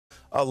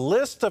A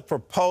list of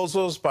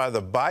proposals by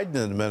the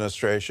Biden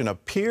administration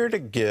appear to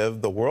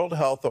give the World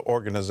Health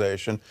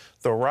Organization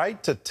the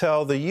right to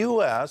tell the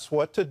U.S.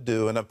 what to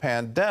do in a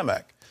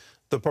pandemic.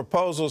 The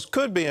proposals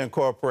could be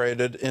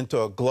incorporated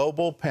into a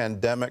global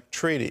pandemic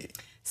treaty.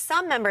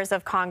 Some members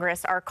of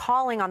Congress are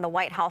calling on the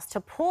White House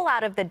to pull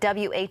out of the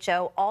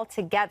WHO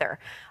altogether.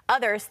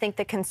 Others think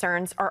the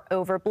concerns are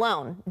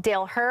overblown.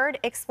 Dale Hurd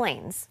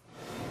explains.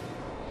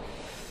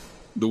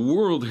 The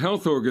World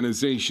Health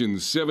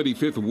Organization's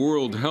 75th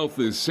World Health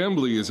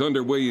Assembly is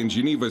underway in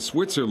Geneva,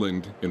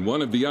 Switzerland, and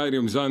one of the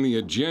items on the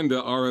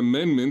agenda are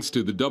amendments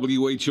to the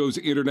WHO's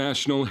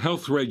international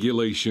health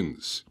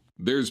regulations.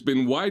 There's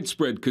been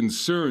widespread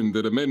concern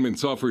that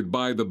amendments offered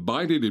by the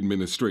Biden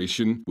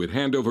administration would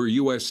hand over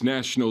U.S.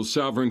 national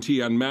sovereignty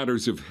on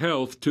matters of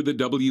health to the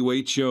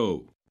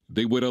WHO.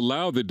 They would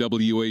allow the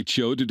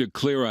WHO to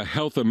declare a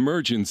health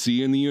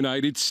emergency in the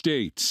United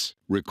States,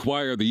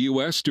 require the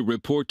U.S. to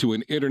report to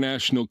an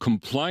international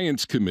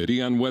compliance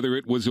committee on whether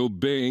it was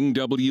obeying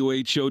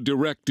WHO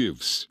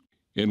directives,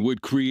 and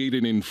would create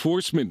an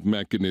enforcement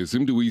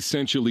mechanism to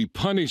essentially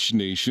punish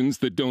nations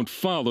that don't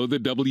follow the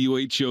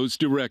WHO's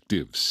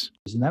directives.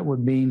 And that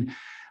would mean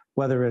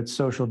whether it's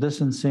social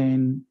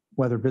distancing,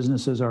 whether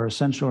businesses are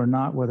essential or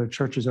not, whether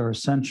churches are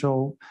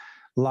essential,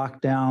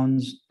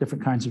 lockdowns,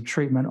 different kinds of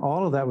treatment,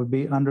 all of that would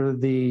be under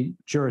the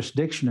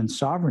jurisdiction and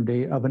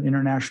sovereignty of an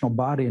international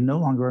body and no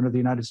longer under the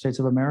United States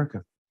of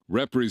America.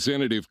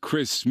 Representative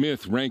Chris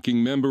Smith,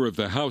 ranking member of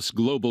the House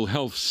Global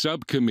Health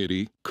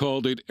Subcommittee,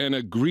 called it an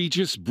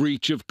egregious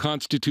breach of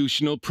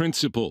constitutional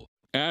principle.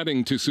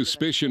 Adding to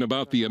suspicion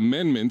about the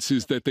amendments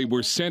is that they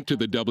were sent to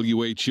the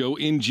WHO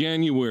in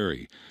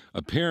January,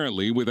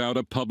 apparently without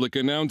a public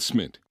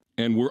announcement,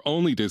 and were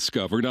only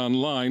discovered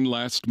online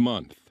last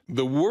month.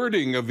 The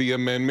wording of the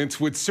amendments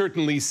would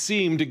certainly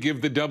seem to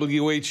give the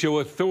WHO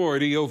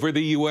authority over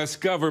the U.S.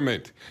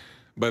 government.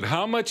 But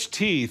how much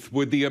teeth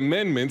would the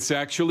amendments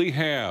actually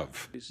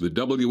have? The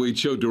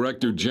WHO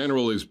Director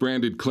General has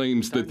branded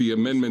claims that the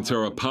amendments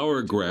are a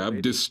power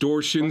grab,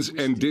 distortions,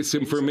 and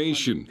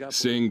disinformation,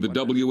 saying the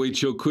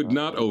WHO could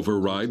not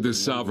override the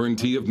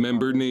sovereignty of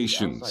member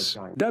nations.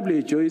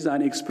 WHO is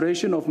an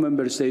expression of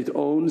member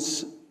state-owned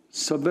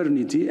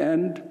sovereignty,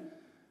 and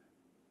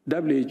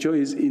WHO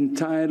is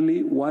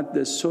entirely what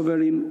the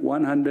sovereign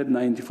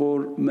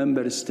 194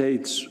 member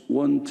states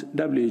want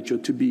WHO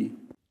to be.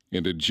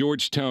 And a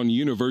Georgetown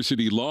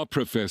University law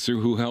professor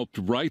who helped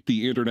write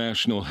the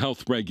international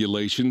health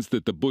regulations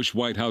that the Bush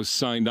White House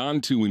signed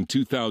on to in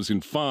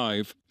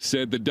 2005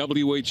 said the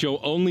WHO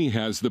only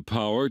has the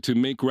power to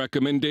make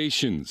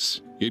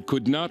recommendations. It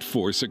could not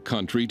force a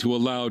country to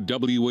allow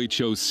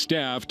WHO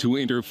staff to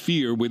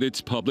interfere with its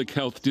public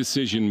health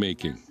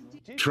decision-making.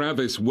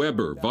 Travis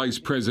Weber, Vice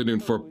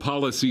President for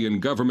Policy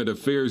and Government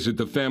Affairs at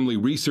the Family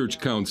Research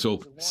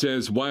Council,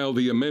 says while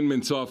the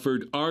amendments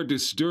offered are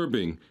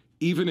disturbing,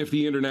 even if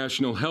the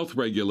international health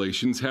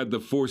regulations had the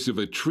force of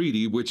a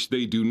treaty, which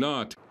they do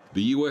not,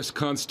 the U.S.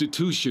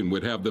 Constitution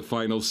would have the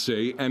final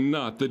say and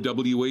not the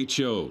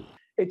WHO.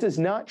 It does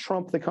not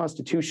trump the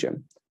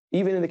Constitution.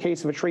 Even in the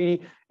case of a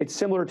treaty, it's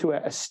similar to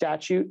a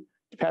statute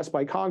passed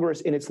by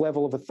Congress in its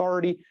level of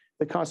authority.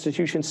 The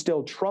Constitution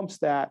still trumps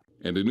that.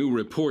 And a new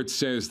report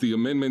says the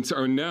amendments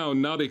are now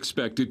not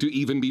expected to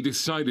even be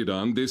decided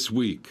on this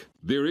week.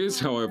 There is,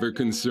 however,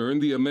 concern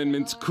the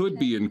amendments could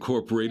be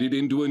incorporated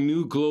into a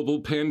new global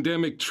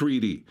pandemic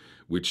treaty,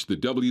 which the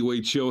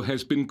WHO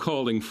has been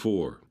calling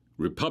for.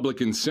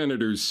 Republican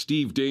Senators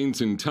Steve Daines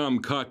and Tom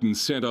Cotton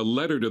sent a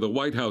letter to the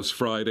White House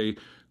Friday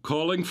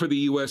calling for the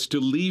U.S. to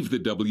leave the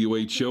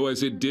WHO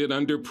as it did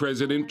under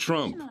President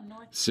Trump,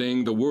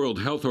 saying the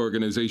World Health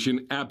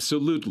Organization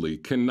absolutely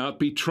cannot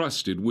be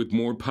trusted with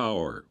more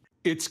power.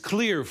 It's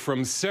clear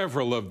from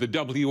several of the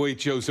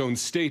WHO's own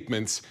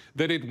statements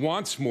that it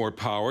wants more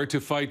power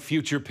to fight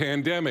future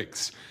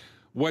pandemics.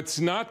 What's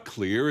not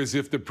clear is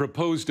if the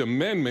proposed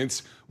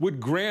amendments would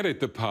grant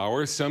it the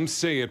power some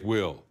say it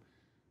will.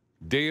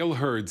 Dale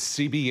Hurd,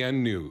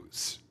 CBN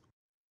News.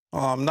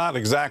 Well, I'm not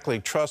exactly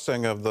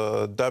trusting of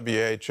the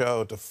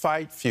WHO to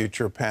fight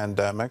future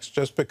pandemics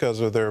just because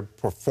of their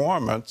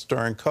performance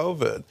during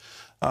COVID.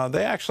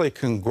 They actually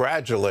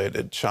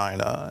congratulated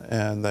China,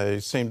 and they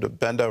seemed to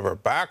bend over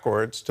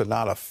backwards to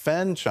not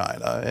offend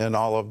China in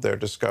all of their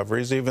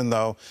discoveries, even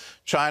though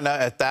China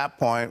at that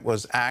point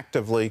was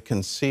actively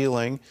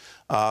concealing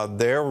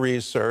their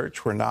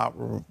research. We're not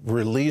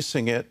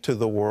releasing it to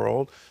the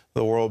world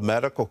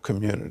medical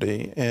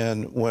community.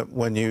 And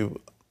when you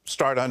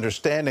start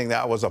understanding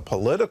that was a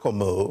political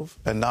move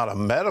and not a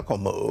medical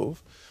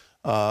move,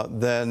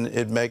 then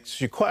it makes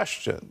you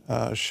question,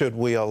 should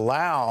we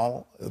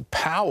allow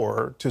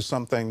power to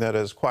something that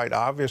is quite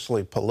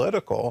obviously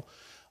political?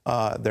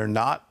 They're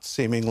not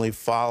seemingly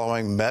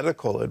following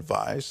medical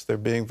advice. They're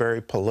being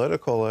very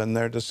political in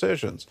their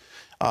decisions.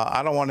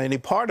 I don't want any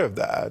part of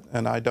that,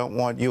 and I don't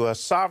want U.S.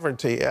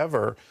 sovereignty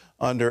ever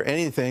under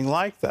anything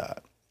like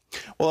that.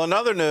 Well, in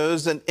other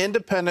news, an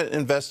independent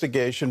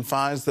investigation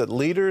finds that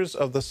leaders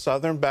of the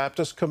Southern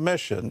Baptist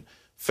Commission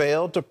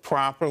failed to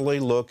properly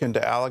look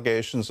into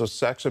allegations of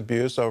sex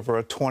abuse over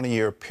a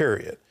 20-year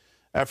period.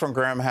 Ephraim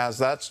Graham has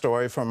that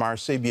story from our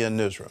CBN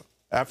newsroom.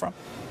 Ephraim?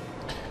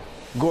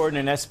 Gordon,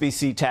 and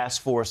SBC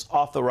Task Force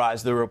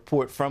authorized the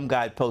report from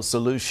Guidepost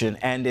Solution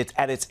and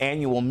at its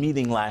annual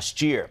meeting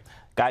last year.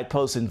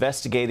 Guidepost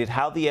investigated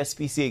how the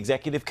SBC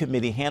Executive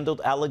Committee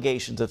handled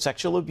allegations of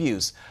sexual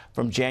abuse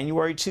from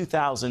January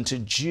 2000 to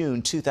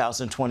June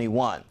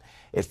 2021.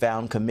 It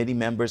found committee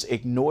members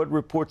ignored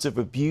reports of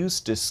abuse,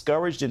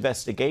 discouraged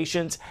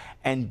investigations,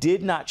 and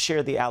did not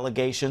share the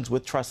allegations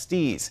with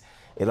trustees.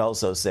 It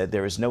also said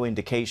there is no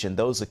indication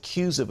those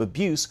accused of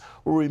abuse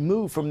were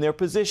removed from their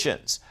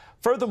positions.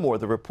 Furthermore,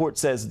 the report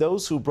says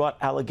those who brought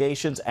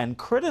allegations and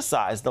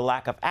criticized the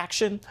lack of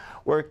action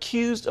were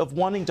accused of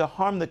wanting to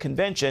harm the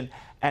convention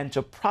and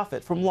to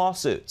profit from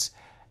lawsuits.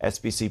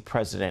 SBC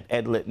President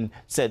Ed Litton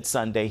said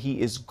Sunday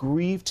he is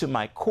grieved to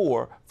my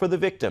core for the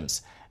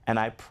victims, and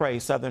I pray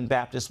Southern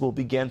Baptists will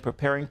begin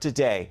preparing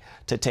today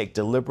to take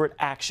deliberate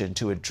action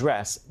to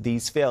address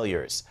these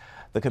failures.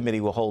 The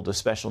committee will hold a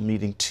special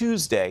meeting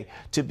Tuesday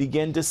to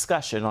begin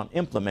discussion on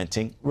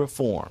implementing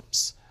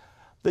reforms.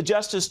 The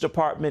Justice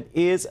Department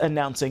is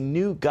announcing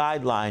new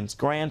guidelines,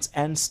 grants,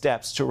 and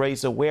steps to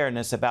raise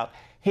awareness about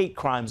hate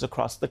crimes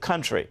across the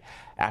country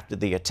after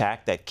the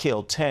attack that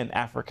killed 10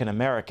 African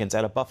Americans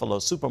at a Buffalo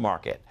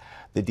supermarket.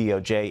 The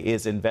DOJ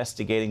is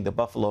investigating the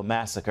Buffalo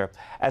massacre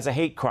as a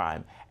hate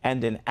crime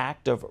and an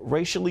act of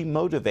racially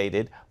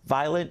motivated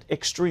violent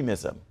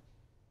extremism.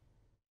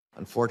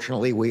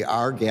 Unfortunately, we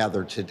are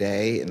gathered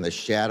today in the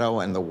shadow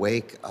and the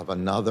wake of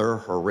another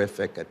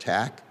horrific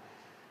attack.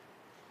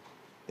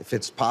 If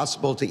it's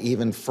possible to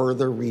even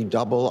further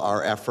redouble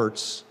our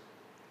efforts,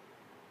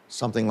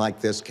 something like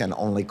this can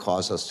only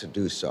cause us to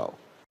do so.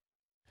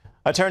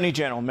 Attorney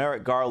General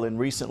Merrick Garland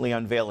recently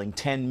unveiling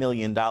 $10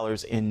 million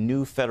in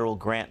new federal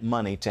grant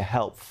money to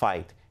help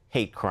fight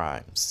hate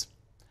crimes.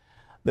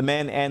 The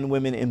men and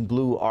women in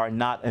blue are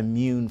not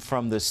immune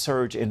from the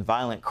surge in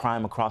violent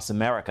crime across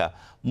America.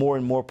 More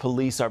and more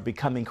police are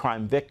becoming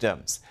crime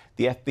victims.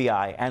 The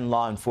FBI and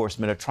law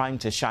enforcement are trying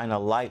to shine a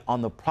light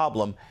on the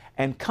problem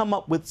and come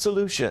up with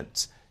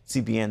solutions.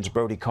 CBN's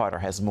Brody Carter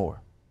has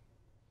more.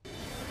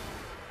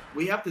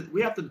 We have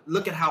to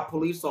look at how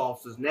police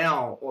officers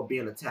now are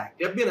being attacked.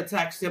 They're being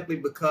attacked simply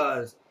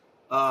because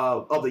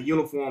of the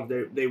uniforms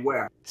they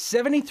wear.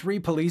 73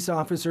 police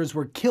officers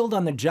were killed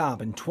on the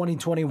job in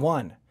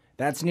 2021.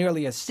 That's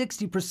nearly a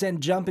 60%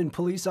 jump in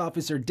police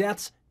officer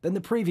deaths than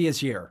the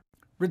previous year.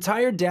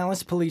 Retired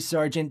Dallas Police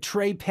Sergeant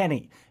Trey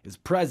Penny is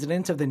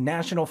president of the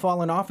National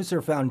Fallen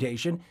Officer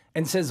Foundation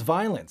and says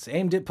violence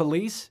aimed at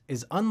police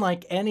is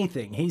unlike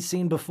anything he's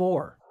seen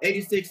before.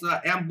 86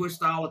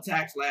 ambush-style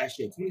attacks last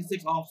year,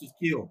 26 officers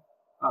killed.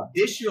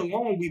 This year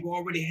alone, we've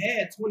already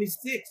had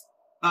 26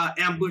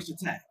 ambush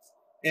attacks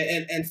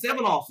and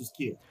 7 officers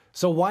killed.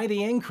 So why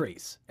the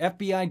increase?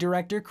 FBI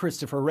Director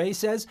Christopher Wray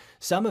says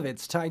some of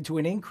it's tied to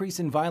an increase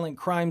in violent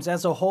crimes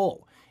as a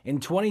whole. In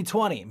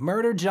 2020,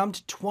 murder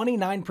jumped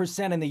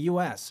 29% in the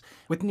U.S.,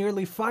 with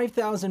nearly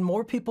 5,000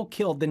 more people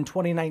killed than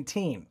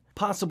 2019.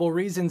 Possible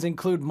reasons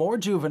include more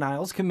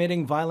juveniles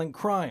committing violent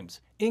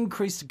crimes,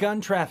 increased gun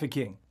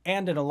trafficking,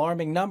 and an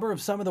alarming number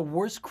of some of the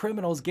worst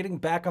criminals getting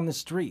back on the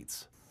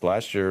streets.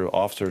 Last year,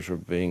 officers were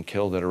being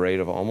killed at a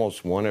rate of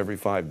almost 1 every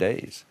 5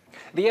 days.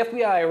 The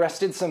FBI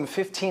arrested some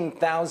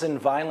 15,000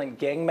 violent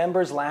gang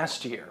members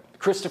last year.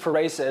 Christopher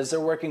Wray says they're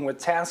working with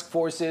task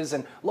forces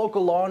and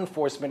local law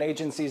enforcement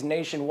agencies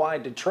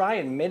nationwide to try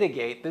and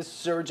mitigate this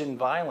surge in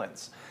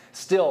violence.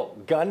 Still,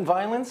 gun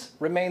violence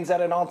remains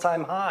at an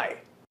all-time high.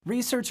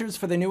 Researchers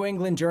for the New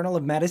England Journal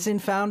of Medicine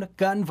found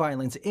gun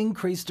violence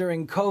increased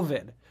during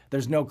COVID.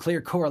 There's no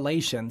clear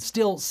correlation.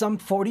 Still, some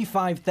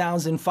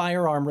 45,000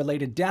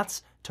 firearm-related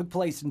deaths took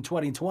place in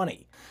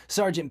 2020.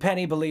 Sergeant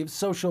Penny believes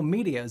social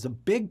media is a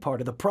big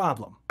part of the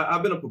problem.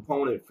 I've been a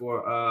proponent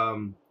for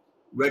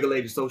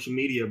regulated social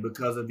media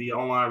because of the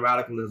online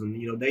radicalism.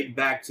 You know, dating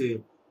back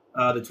to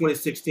the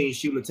 2016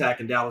 shooting attack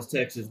in Dallas,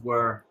 Texas,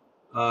 where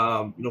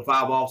 5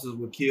 officers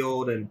were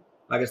killed, and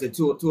like I said,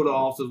 two of the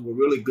officers were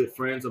really good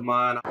friends of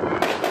mine.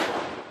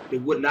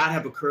 It would not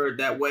have occurred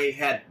that way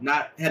had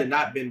it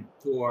not been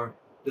for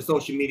the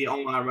social media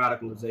online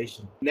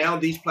radicalization. Now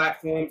these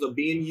platforms are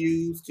being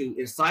used to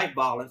incite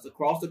violence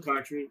across the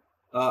country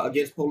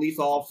against police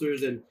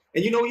officers, and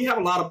you have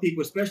a lot of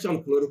people, especially on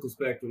the political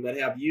spectrum, that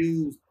have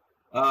used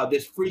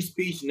this free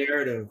speech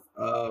narrative,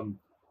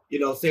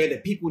 saying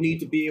that people need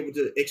to be able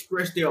to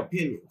express their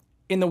opinion.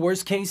 In the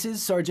worst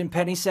cases, Sergeant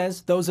Penny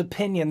says those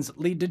opinions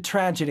lead to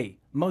tragedy.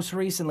 Most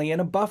recently in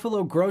a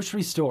Buffalo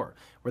grocery store,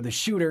 where the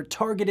shooter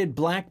targeted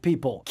black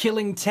people,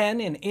 killing 10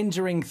 and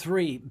injuring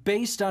 3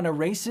 based on a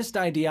racist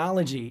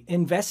ideology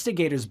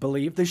investigators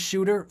believe the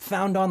shooter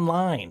found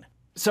online.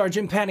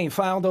 Sergeant Penny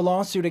filed a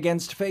lawsuit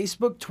against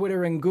Facebook,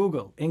 Twitter, and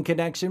Google in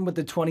connection with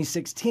the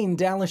 2016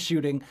 Dallas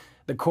shooting.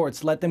 The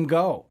courts let them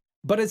go.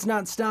 But it's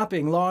not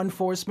stopping law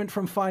enforcement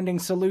from finding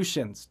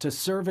solutions to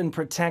serve and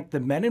protect the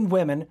men and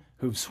women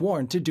who've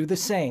sworn to do the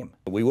same.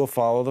 We will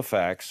follow the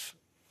facts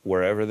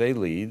wherever they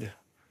lead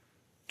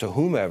to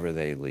whomever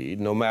they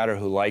lead, no matter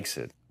who likes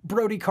it.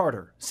 Brody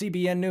Carter,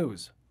 CBN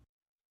News.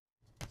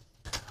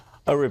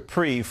 A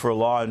reprieve for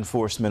law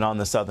enforcement on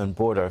the southern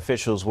border.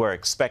 Officials were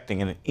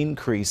expecting an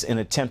increase in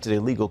attempted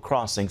illegal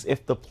crossings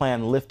if the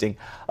planned lifting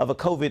of a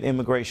COVID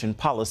immigration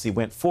policy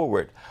went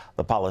forward.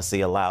 The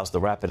policy allows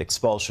the rapid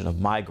expulsion of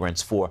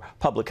migrants for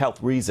public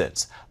health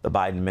reasons. The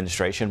Biden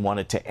administration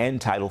wanted to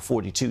end Title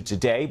 42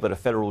 today, but a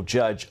federal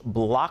judge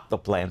blocked the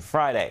plan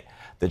Friday.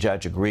 The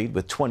judge agreed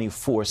with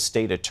 24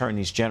 state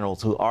attorneys general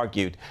who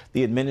argued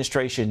the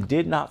administration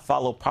did not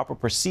follow proper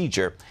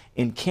procedure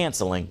in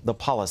canceling the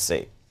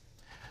policy.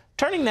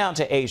 Turning now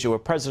to Asia, where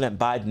President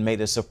Biden made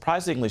a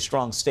surprisingly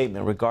strong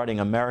statement regarding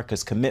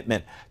America's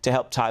commitment to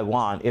help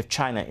Taiwan if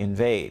China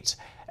invades.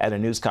 At a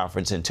news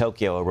conference in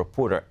Tokyo, a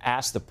reporter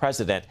asked the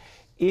president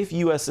if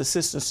U.S.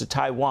 assistance to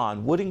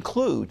Taiwan would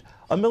include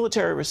a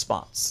military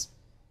response.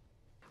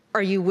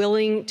 Are you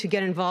willing to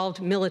get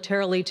involved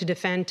militarily to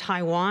defend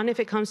Taiwan if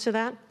it comes to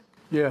that?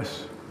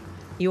 Yes.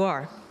 You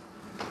are?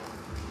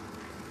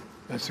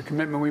 That's the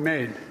commitment we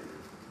made.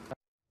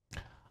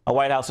 A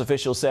White House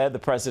official said the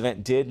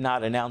president did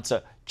not announce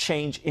a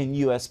change in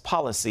U.S.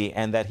 policy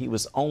and that he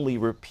was only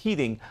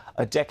repeating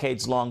a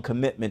decades-long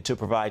commitment to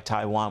provide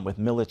Taiwan with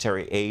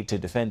military aid to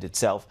defend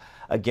itself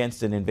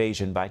against an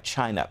invasion by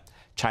China.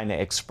 China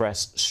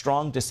expressed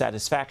strong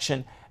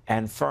dissatisfaction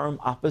and firm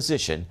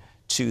opposition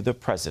to the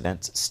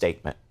president's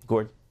statement.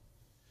 Gordon?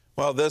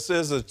 Well, this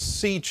is a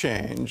sea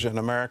change in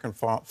American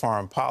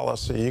foreign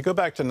policy. You go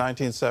back to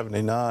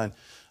 1979,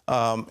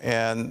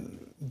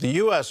 and the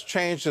U.S.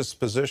 changed its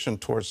position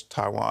towards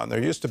Taiwan.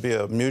 There used to be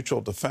a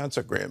mutual defense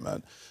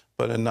agreement,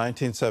 but in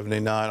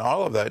 1979,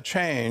 all of that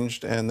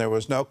changed, and there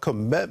was no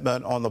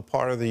commitment on the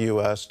part of the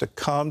U.S. to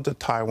come to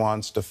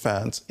Taiwan's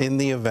defense in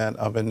the event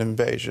of an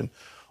invasion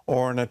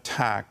or an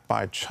attack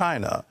by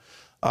China.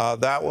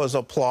 That was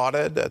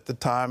applauded at the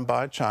time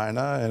by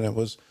China, and it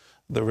was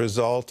the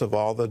result of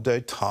all the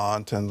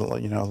détente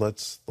and, you know,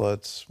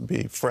 let's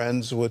be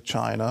friends with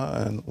China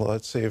and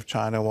let's see if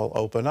China will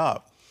open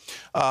up.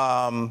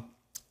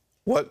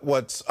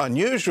 What's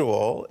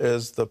unusual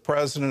is the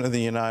President of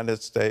the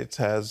United States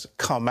has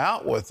come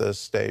out with this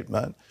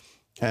statement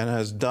and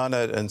has done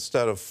it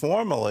instead of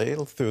formally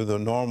through the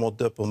normal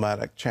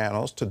diplomatic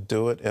channels to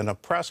do it in a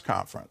press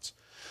conference.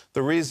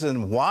 The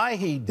reason why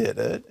he did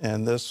it,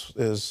 and this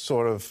is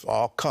sort of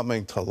all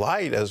coming to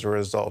light as a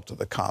result of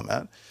the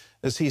comment,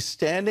 is he's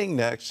standing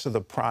next to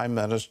the Prime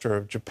Minister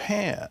of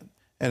Japan.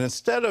 And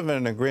instead of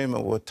an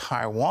agreement with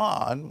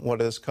Taiwan, what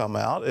has come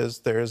out is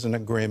there's an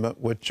agreement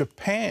with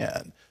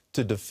Japan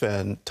to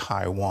defend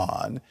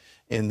Taiwan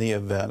in the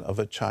event of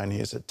a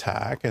Chinese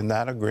attack. And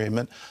that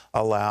agreement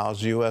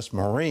allows U.S.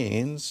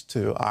 Marines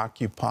to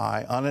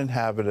occupy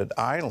uninhabited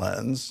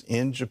islands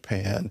in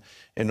Japan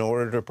in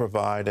order to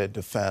provide a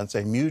defense,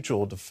 a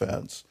mutual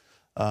defense,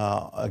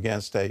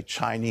 against a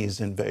Chinese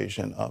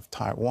invasion of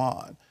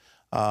Taiwan.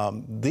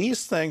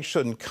 These things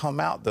shouldn't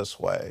come out this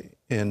way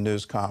in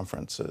news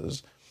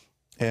conferences.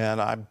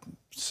 And I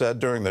said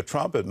during the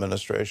Trump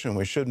administration,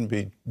 we shouldn't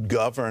be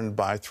governed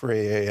by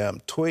 3 a.m.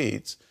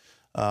 tweets.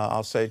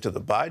 I'll say to the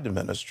Biden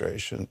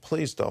administration,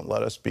 please don't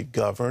let us be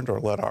governed or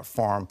let our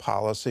foreign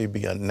policy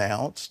be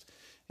announced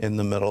in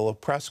the middle of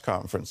press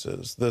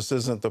conferences. This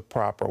isn't the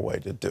proper way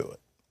to do it.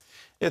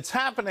 It's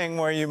happening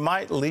where you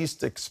might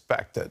least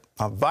expect it.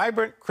 A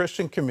vibrant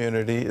Christian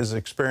community is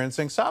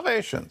experiencing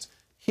salvations,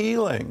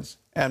 healings,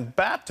 and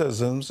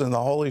baptisms in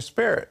the Holy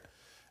Spirit.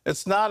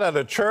 It's not at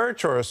a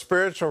church or a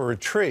spiritual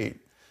retreat.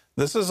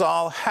 This is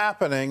all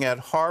happening at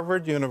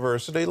Harvard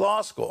University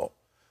Law School.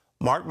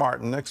 Mark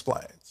Martin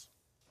explains.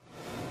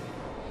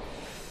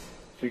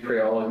 We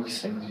pray all of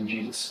these things in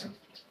Jesus'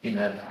 name.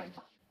 Amen.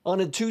 On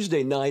a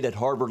Tuesday night at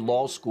Harvard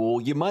Law School,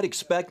 you might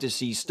expect to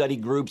see study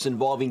groups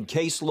involving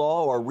case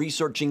law or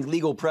researching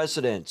legal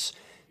precedents.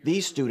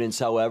 These students,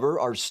 however,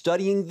 are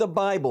studying the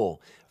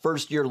Bible.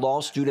 First-year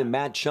law student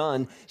Matt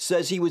Chun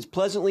says he was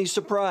pleasantly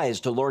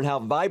surprised to learn how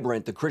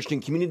vibrant the Christian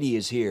community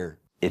is here.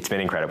 It's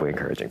been incredibly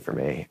encouraging for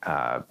me,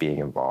 being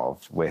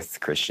involved with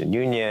Christian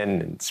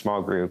Union and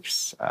small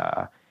groups,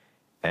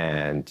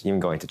 and even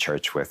going to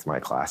church with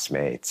my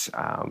classmates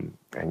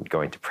and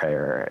going to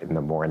prayer in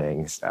the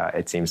mornings.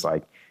 It seems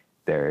like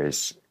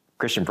there's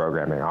Christian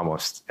programming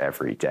almost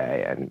every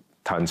day and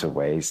tons of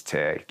ways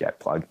to get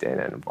plugged in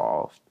and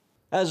involved.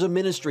 As a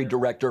ministry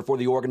director for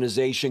the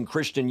organization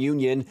Christian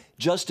Union,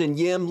 Justin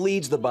Yim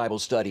leads the Bible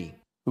study.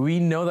 We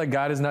know that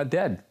God is not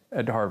dead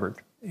at Harvard,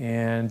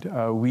 and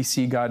we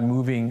see God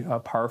moving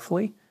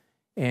powerfully.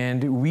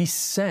 And we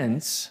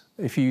sense,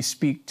 if you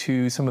speak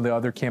to some of the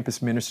other campus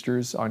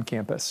ministers on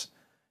campus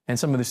and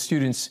some of the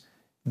students,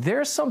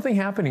 there's something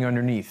happening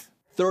underneath.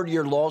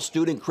 Third-year law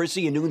student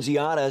Chrissy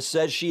Annunziata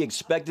says she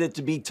expected it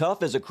to be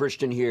tough as a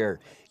Christian here,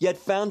 yet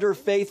found her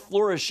faith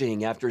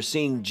flourishing after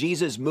seeing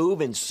Jesus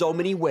move in so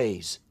many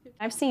ways.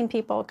 I've seen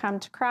people come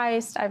to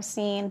Christ. I've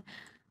seen,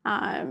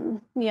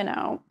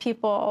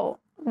 people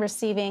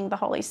receiving the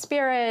Holy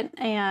Spirit,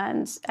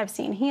 and I've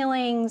seen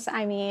healings.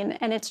 I mean,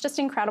 and it's just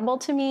incredible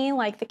to me,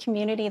 like the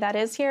community that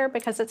is here,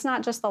 because it's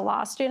not just the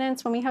law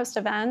students. When we host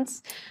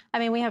events, I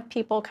mean, we have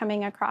people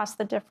coming across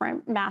the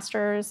different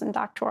master's and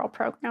doctoral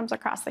programs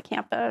across the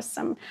campus,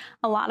 and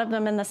a lot of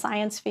them in the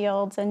science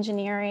fields,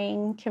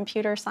 engineering,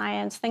 computer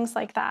science, things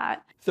like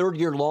that.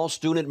 Third-year law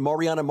student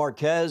Mariana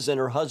Marquez and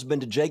her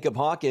husband Jacob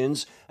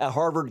Hawkins, a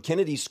Harvard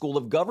Kennedy School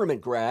of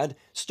Government grad,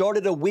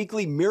 started a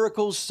weekly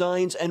Miracles,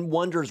 Signs, and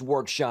Wonders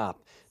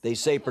workshop. They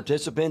say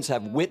participants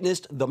have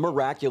witnessed the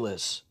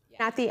miraculous.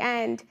 At the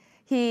end,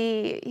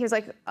 he was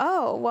like,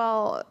 oh,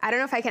 well, I don't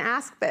know if I can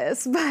ask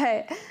this,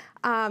 but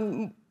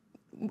I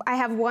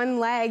have one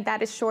leg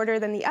that is shorter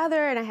than the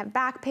other, and I have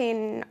back pain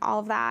and all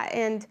of that.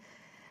 And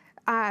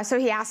so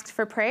he asked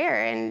for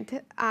prayer,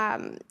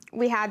 and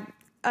we had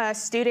a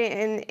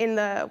student in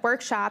the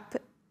workshop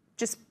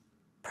just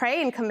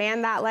pray and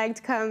command that leg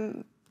to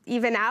come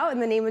even out in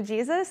the name of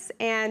Jesus.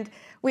 And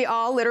we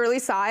all literally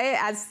saw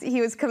it as he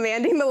was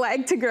commanding the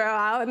leg to grow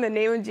out in the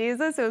name of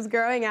Jesus. It was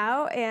growing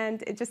out,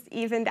 and it just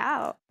evened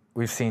out.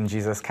 We've seen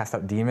Jesus cast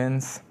out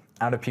demons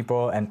out of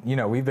people, and you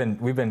know, we've been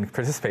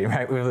participating,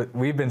 right?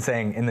 We've been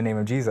saying, in the name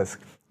of Jesus,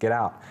 get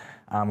out.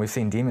 We've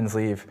seen demons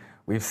leave.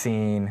 We've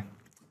seen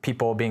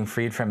people being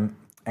freed from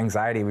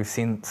anxiety. We've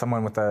seen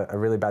someone with a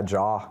really bad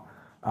jaw,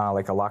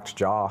 like a locked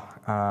jaw.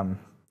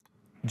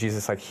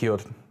 Jesus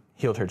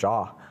healed her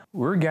jaw.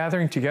 We're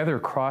gathering together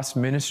across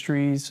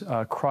ministries,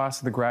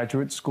 across the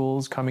graduate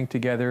schools, coming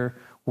together,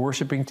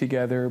 worshiping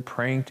together,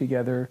 praying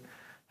together,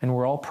 and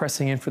we're all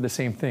pressing in for the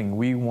same thing.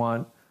 We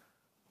want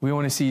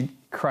to see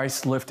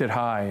Christ lifted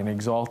high and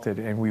exalted,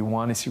 and we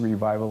want to see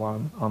revival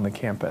on the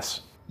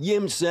campus.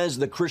 Yim says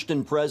the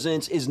Christian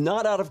presence is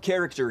not out of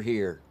character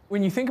here.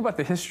 When you think about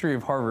the history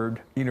of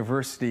Harvard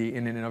University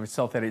in and of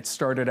itself, that it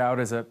started out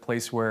as a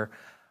place where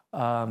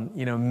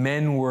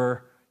men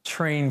were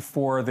trained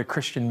for the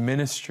Christian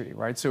ministry,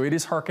 right? So it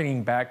is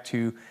hearkening back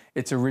to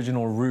its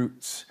original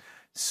roots.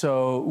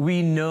 So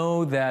we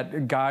know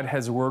that God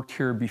has worked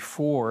here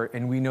before,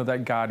 and we know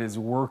that God is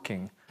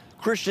working.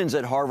 Christians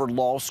at Harvard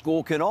Law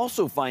School can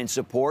also find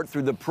support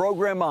through the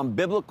program on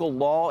biblical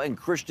law and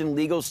Christian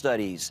legal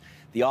studies.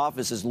 The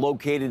office is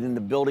located in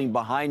the building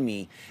behind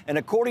me, and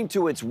according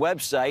to its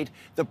website,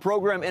 the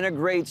program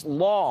integrates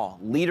law,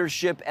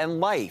 leadership, and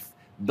life,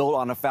 built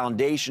on a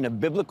foundation of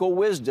biblical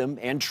wisdom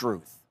and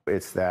truth.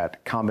 It's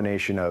that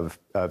combination of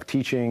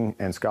teaching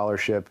and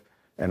scholarship,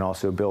 and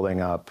also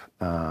building up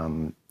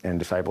and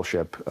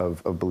discipleship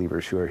of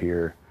believers who are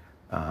here.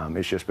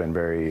 It's just been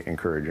very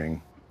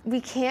encouraging.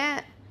 We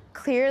can't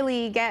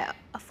clearly get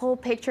a full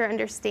picture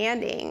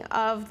understanding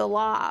of the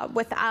law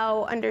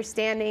without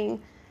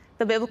understanding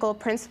the biblical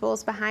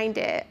principles behind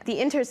it. The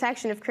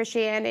intersection of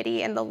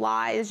Christianity and the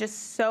law is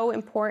just so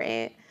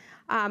important.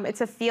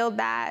 It's a field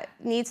that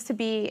needs to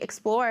be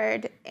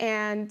explored,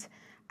 and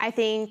I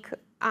think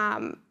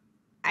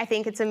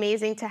it's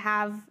amazing to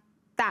have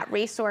that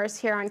resource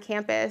here on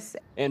campus.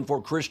 And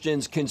for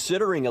Christians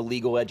considering a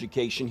legal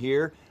education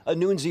here,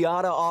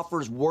 Annunziata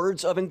offers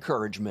words of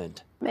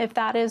encouragement. If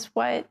that is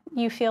what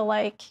you feel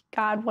like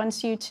God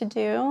wants you to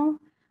do,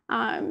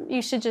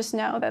 you should just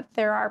know that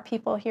there are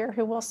people here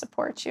who will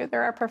support you.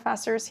 There are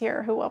professors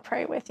here who will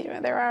pray with you.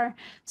 There are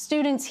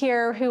students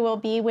here who will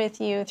be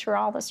with you through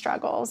all the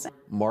struggles.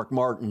 Mark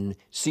Martin,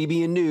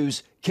 CBN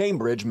News,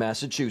 Cambridge,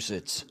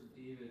 Massachusetts.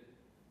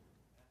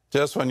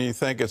 Just when you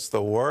think it's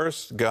the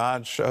worst,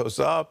 God shows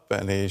up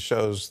and he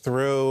shows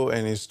through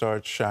and he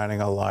starts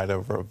shining a light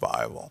of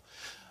revival.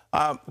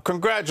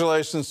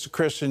 Congratulations to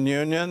Christian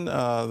Union.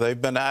 They've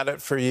been at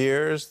it for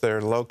years.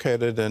 They're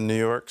located in New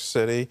York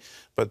City,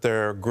 but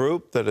they're a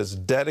group that is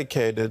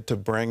dedicated to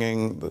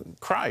bringing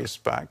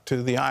Christ back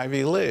to the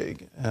Ivy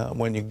League.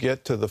 When you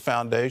get to the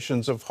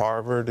foundations of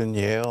Harvard and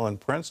Yale and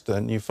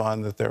Princeton, you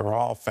find that they're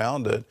all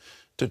founded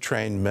to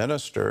train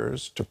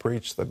ministers to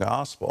preach the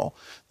gospel.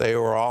 They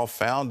were all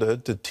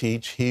founded to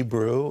teach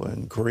Hebrew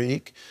and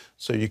Greek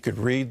so you could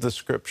read the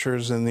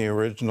scriptures in the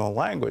original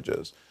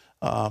languages.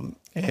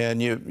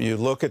 And you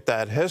look at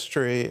that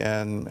history,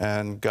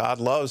 and God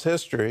loves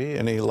history,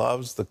 and he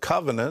loves the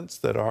covenants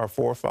that our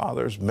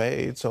forefathers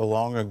made so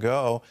long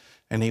ago,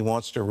 and he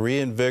wants to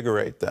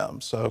reinvigorate them.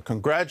 So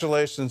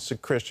congratulations to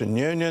Christian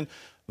Union.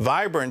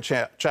 Vibrant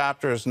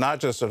chapters, not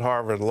just at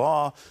Harvard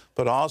Law,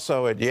 but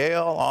also at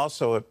Yale,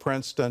 also at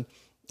Princeton,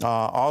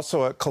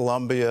 also at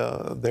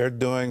Columbia. They're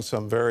doing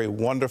some very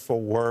wonderful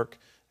work,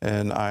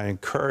 and I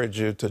encourage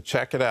you to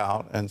check it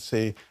out and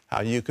see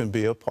how you can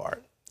be a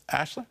part.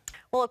 Ashley?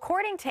 Well,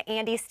 according to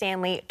Andy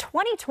Stanley,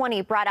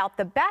 2020 brought out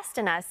the best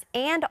in us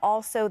and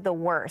also the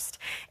worst.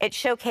 It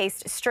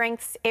showcased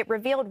strengths, it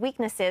revealed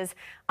weaknesses.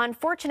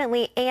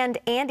 Unfortunately, and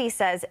Andy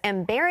says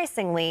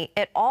embarrassingly,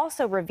 it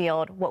also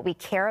revealed what we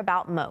care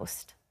about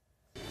most.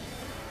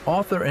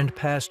 Author and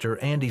pastor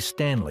Andy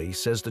Stanley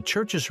says the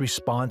church's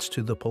response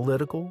to the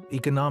political,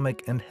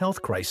 economic, and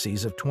health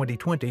crises of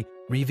 2020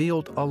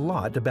 revealed a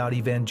lot about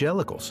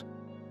evangelicals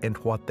and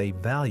what they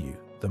value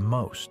the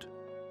most.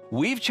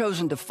 We've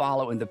chosen to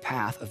follow in the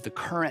path of the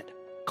current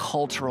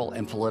cultural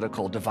and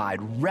political divide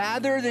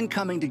rather than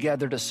coming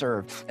together to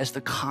serve as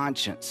the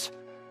conscience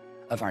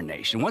of our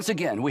nation. Once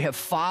again, we have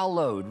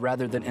followed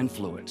rather than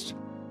influenced.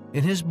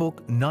 In his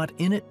book, Not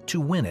in It to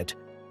Win It,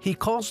 he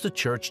calls the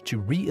church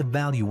to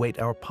reevaluate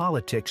our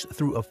politics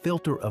through a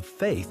filter of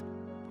faith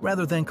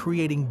rather than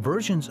creating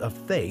versions of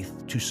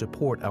faith to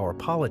support our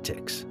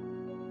politics.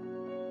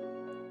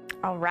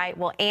 All right.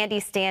 Well, Andy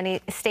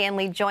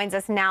Stanley joins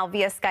us now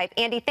via Skype.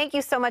 Andy, thank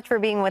you so much for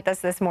being with us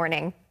this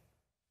morning.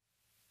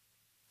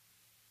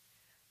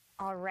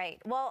 All right.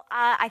 Well,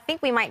 I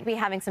think we might be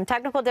having some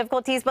technical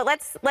difficulties, but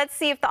let's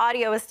see if the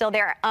audio is still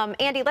there.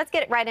 Andy, let's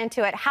get right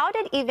into it. How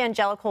did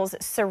evangelicals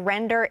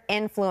surrender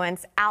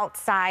influence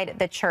outside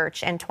the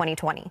church in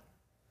 2020?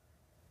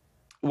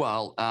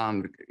 Well,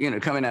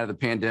 coming out of the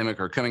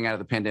pandemic or coming out of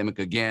the pandemic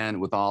again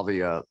with all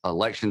the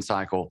election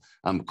cycle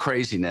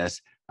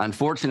craziness,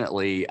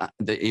 unfortunately,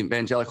 the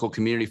evangelical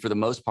community, for the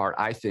most part,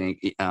 I think,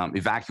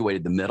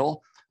 evacuated the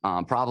middle.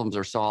 Problems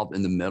are solved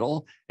in the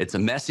middle. It's a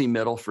messy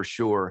middle for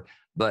sure.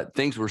 But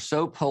things were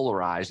so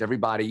polarized.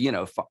 Everybody,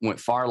 went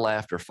far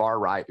left or far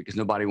right because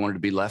nobody wanted to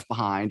be left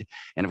behind.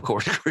 And of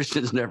course,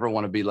 Christians never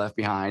want to be left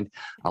behind.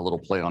 A little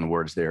play on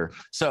words there.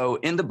 So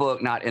in the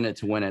book, Not in It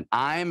to Win It,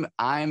 I'm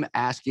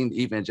asking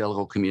the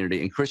evangelical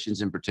community and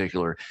Christians in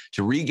particular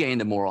to regain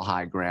the moral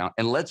high ground.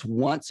 And let's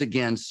once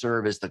again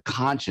serve as the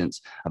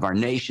conscience of our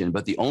nation.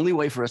 But the only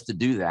way for us to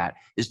do that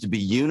is to be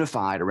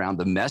unified around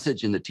the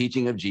message and the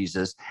teaching of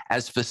Jesus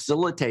as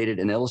facilitated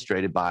and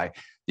illustrated by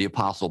the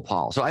Apostle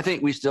Paul. So I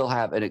think we still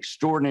have an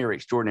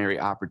extraordinary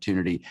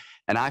opportunity.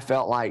 And I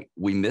felt like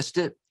we missed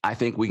it. I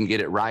think we can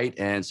get it right.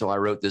 And so I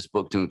wrote this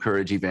book to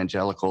encourage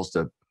evangelicals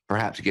to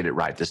perhaps get it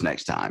right this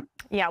next time.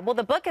 Yeah, well,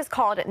 the book is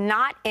called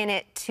Not in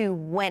It to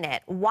Win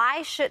It.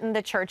 Why shouldn't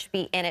the church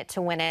be in it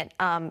to win it?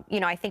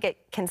 I think it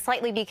can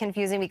slightly be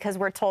confusing because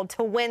we're told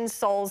to win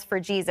souls for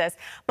Jesus.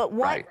 But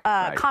what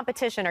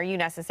competition are you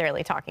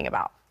necessarily talking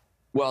about?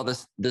 Well,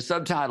 the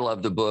subtitle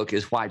of the book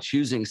is Why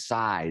Choosing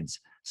Sides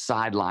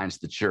Sidelines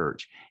the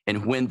Church.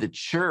 And when the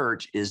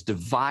church is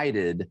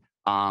divided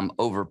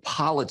over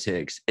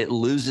politics, it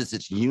loses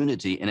its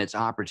unity and its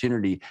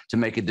opportunity to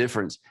make a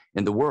difference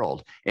in the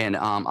world. And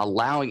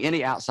allowing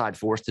any outside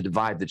force to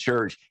divide the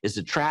church is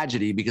a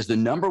tragedy because the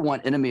number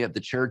one enemy of the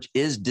church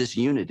is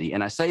disunity.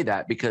 And I say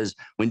that because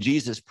when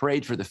Jesus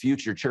prayed for the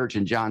future church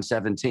in John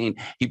 17,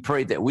 he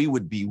prayed that we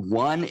would be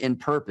one in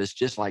purpose,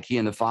 just like he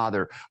and the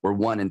Father were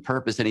one in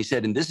purpose. And he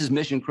said, and this is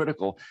mission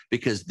critical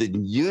because the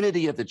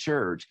unity of the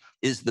church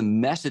is the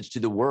message to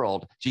the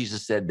world.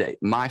 Jesus said that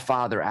my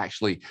Father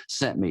actually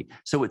sent me.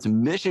 So it's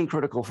mission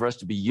critical for us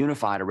to be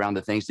unified around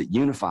the things that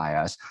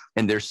unify us.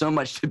 And there's so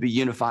much to be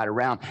unified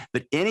around.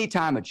 But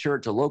anytime a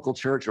church, a local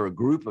church or a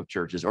group of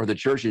churches or the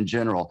church in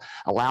general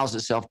allows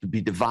itself to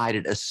be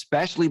divided,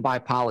 especially by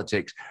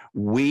politics,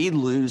 we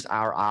lose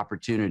our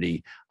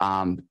opportunity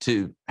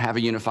to have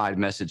a unified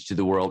message to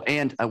the world.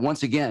 And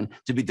once again,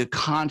 to be the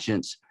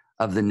conscience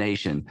of the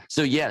nation.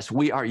 So yes,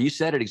 we are, you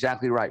said it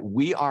exactly right.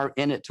 We are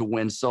in it to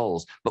win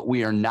souls, but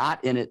we are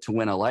not in it to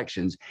win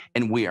elections.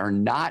 And we are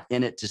not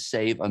in it to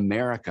save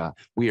America.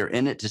 We are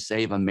in it to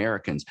save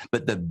Americans.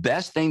 But the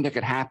best thing that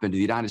could happen to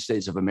the United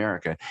States of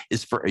America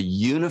is for a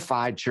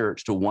unified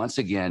church to once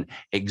again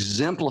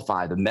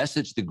exemplify the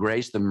message, the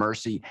grace, the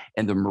mercy,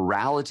 and the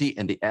morality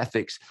and the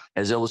ethics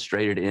as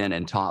illustrated in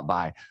and taught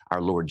by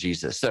our Lord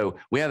Jesus. So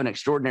we have an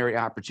extraordinary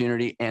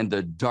opportunity, and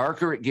the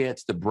darker it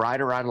gets, the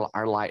brighter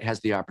our light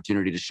has the opportunity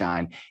to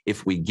shine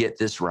if we get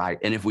this right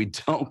and if we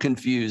don't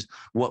confuse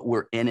what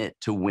we're in it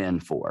to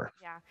win for.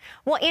 Yeah.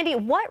 Well, Andy,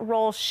 what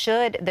role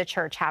should the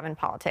church have in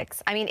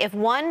politics? I mean, if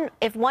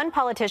one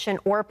politician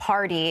or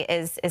party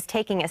is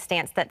taking a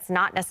stance that's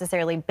not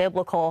necessarily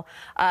biblical,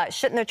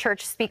 shouldn't the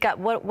church speak up?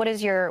 What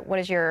is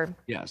your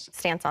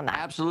stance on that?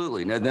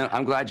 Absolutely. No,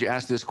 I'm glad you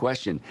asked this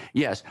question.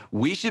 Yes,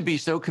 we should be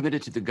so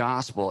committed to the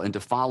gospel and to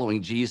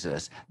following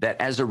Jesus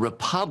that as a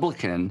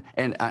Republican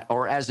and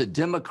or as a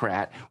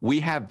Democrat,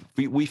 we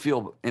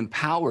feel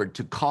empowered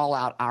to call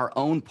out our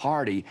own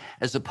party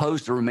as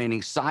opposed to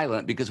remaining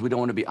silent because we don't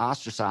want to be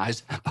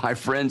ostracized by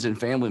friends and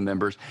family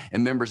members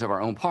and members of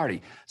our own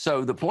party.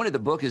 So the point of the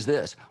book is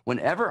this: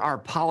 whenever our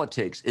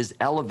politics is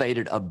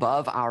elevated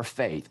above our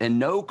faith, and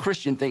no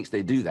Christian thinks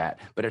they do that,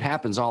 but it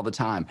happens all the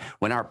time.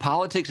 When our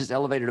politics is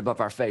elevated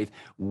above our faith,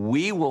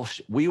 we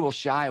will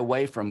shy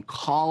away from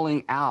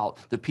calling out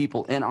the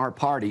people in our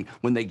party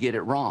when they get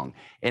it wrong.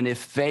 And if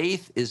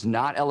faith is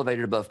not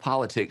elevated above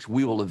politics,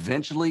 we will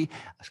eventually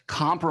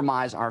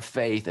compromise our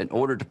faith in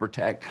order to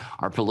protect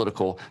our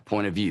political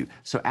point of view.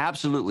 So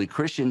absolutely,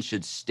 Christians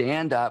should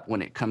stand up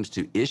when it comes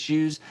to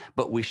issues,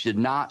 but we should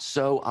not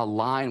so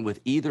align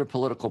with either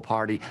political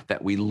party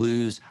that we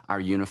lose our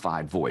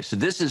unified voice. So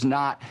this is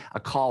not a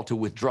call to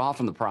withdraw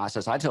from the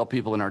process. I tell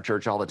people in our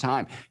church all the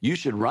time, you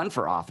should run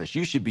for office.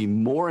 You should be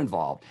more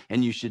involved,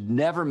 and you should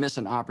never miss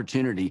an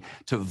opportunity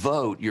to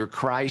vote your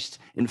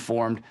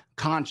Christ-informed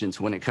conscience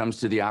when it comes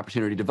to the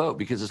opportunity to vote,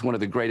 because it's one of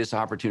the greatest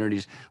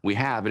opportunities we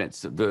have, and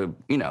it's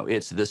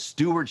the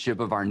stewardship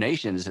of our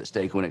nation is at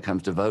stake when it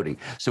comes to voting.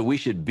 So we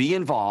should be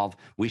involved,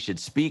 we should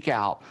speak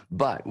out,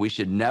 but we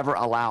should never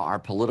allow our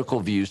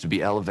political views to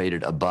be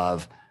elevated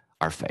above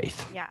our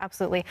faith. Yeah,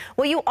 absolutely.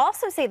 Well, you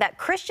also say that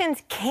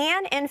Christians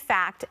can, in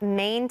fact,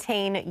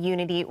 maintain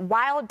unity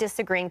while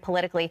disagreeing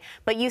politically.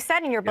 But you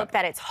said in your book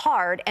that it's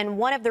hard, and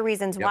one of the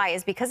reasons why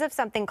is because of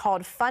something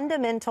called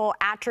fundamental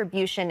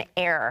attribution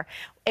error.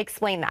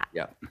 Explain that.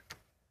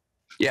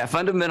 Yeah,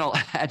 fundamental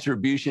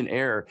attribution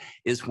error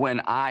is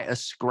when I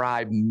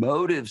ascribe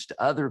motives to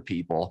other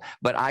people,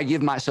 but I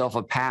give myself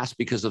a pass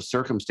because of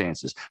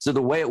circumstances. So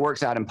the way it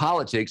works out in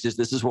politics is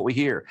this is what we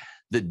hear.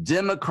 The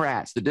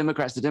Democrats, the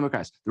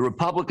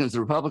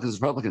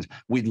Republicans,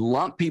 we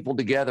lump people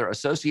together,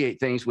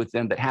 associate things with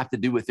them that have to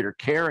do with their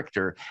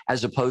character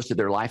as opposed to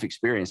their life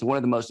experience. And one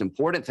of the most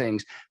important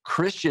things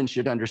Christians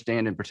should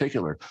understand in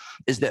particular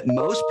is that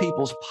most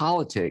people's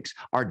politics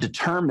are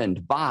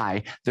determined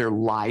by their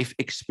life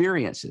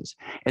experiences.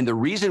 And the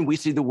reason we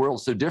see the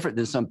world so different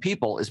than some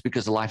people is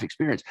because of life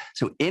experience.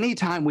 So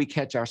anytime we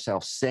catch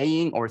ourselves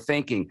saying or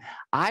thinking,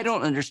 I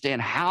don't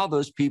understand how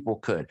those people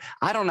could,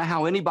 I don't know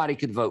how anybody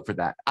could vote for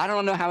that, I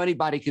don't know how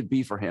anybody could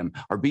be for him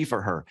or be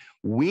for her.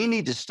 We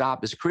need to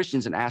stop as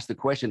Christians and ask the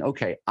question,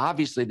 okay,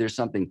 obviously there's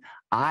something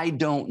I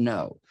don't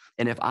know.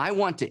 And if I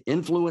want to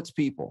influence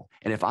people,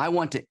 and if I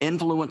want to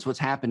influence what's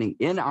happening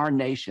in our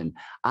nation,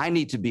 I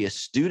need to be a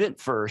student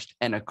first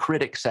and a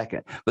critic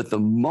second. But the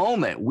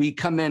moment we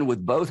come in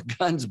with both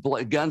guns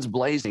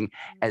blazing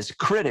as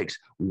critics,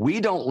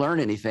 we don't learn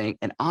anything.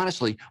 And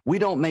honestly, we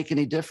don't make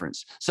any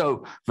difference.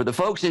 So for the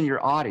folks in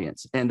your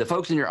audience, and the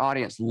folks in your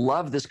audience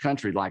love this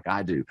country like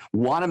I do,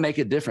 want to make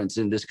a difference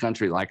in this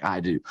country like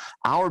I do,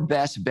 our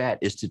best bet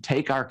is to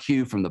take our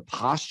cue from the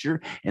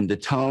posture and the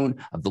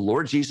tone of the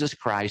Lord Jesus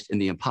Christ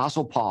and the Apostle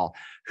Paul,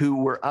 who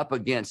were up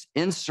against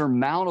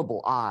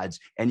insurmountable odds,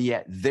 and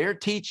yet their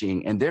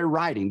teaching and their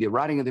writing, the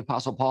writing of the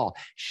Apostle Paul,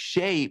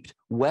 shaped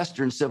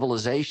Western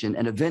civilization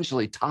and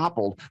eventually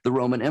toppled the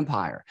Roman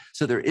Empire.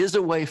 So there is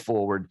a way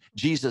forward.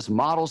 Jesus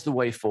models the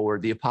way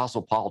forward. The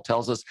Apostle Paul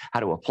tells us how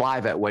to apply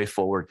that way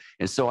forward.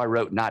 And so I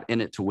wrote Not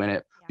In It to Win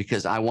It,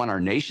 because I want our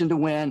nation to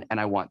win and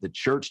I want the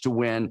church to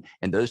win.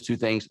 And those two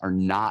things are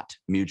not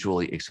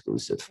mutually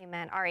exclusive.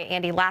 Amen. All right,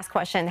 Andy, last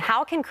question.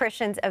 How can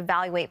Christians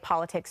evaluate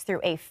politics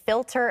through a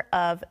filter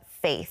of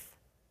faith?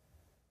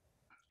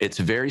 It's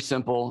very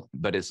simple,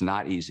 but it's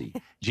not easy.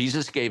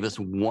 Jesus gave us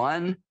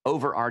one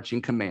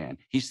overarching command.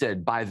 He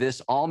said, by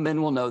this, all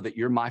men will know that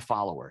you're my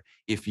follower.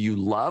 If you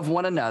love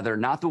one another,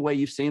 not the way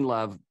you've seen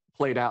love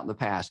played out in the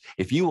past,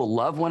 if you will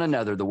love one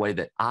another the way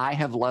that I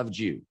have loved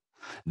you,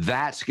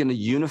 that's going to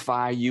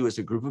unify you as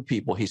a group of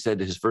people, he said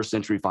to his first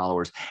century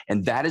followers.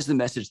 And that is the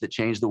message that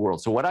changed the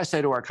world. So what I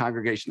say to our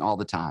congregation all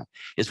the time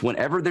is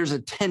whenever there's a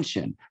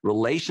tension,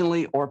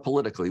 relationally or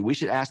politically, we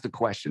should ask the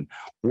question,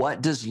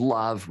 what does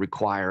love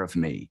require of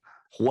me?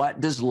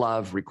 What does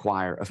love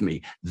require of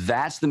me?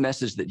 That's the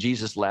message that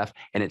Jesus left,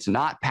 and it's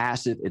not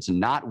passive, it's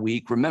not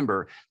weak.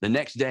 Remember, the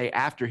next day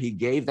after he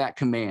gave that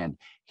command,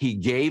 he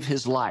gave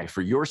his life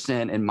for your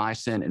sin and my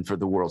sin and for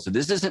the world. So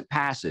this isn't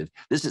passive.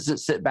 This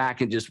isn't sit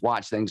back and just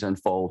watch things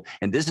unfold.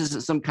 And this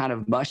isn't some kind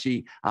of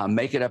mushy,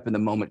 make it up in the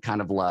moment kind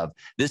of love.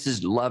 This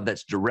is love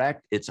that's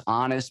direct, it's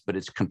honest, but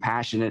it's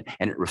compassionate,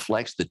 and it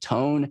reflects the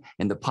tone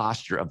and the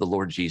posture of the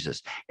Lord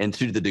Jesus. And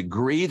to the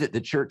degree that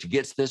the church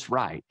gets this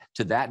right,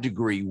 to that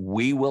degree,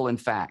 we will in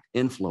fact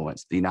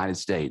influence the United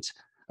States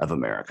of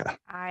America.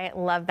 I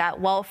love that.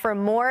 Well, for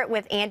more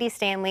with Andy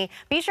Stanley,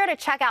 be sure to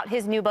check out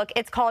his new book.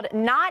 It's called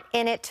Not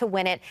In It to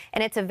Win It,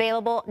 and it's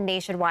available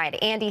nationwide.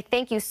 Andy,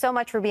 thank you so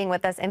much for being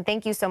with us, and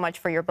thank you so much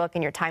for your book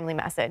and your timely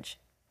message.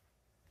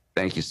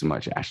 Thank you so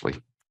much, Ashley.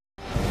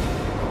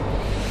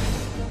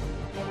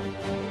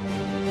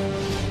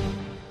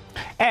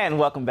 And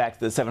welcome back to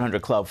the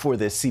 700 Club for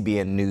this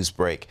CBN News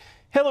Break.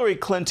 Hillary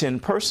Clinton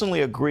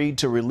personally agreed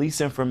to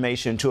release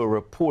information to a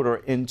reporter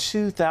in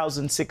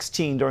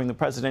 2016 during the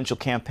presidential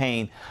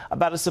campaign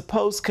about a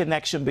supposed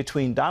connection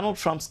between Donald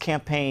Trump's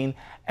campaign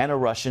and a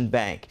Russian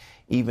bank,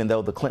 even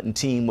though the Clinton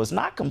team was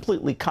not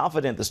completely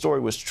confident the story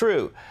was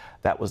true.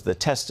 That was the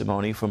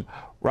testimony from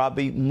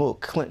Robbie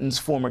Mook, Clinton's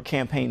former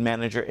campaign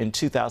manager in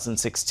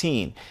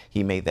 2016.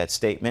 He made that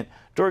statement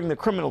during the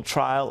criminal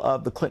trial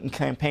of the Clinton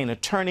campaign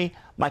attorney,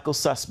 Michael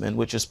Sussman,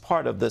 which is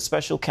part of the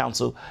special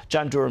counsel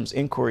John Durham's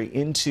inquiry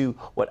into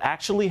what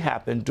actually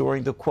happened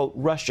during the, quote,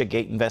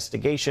 Russiagate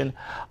investigation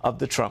of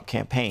the Trump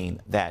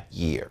campaign that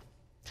year.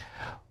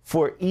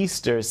 For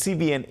Easter,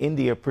 CBN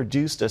India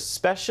produced a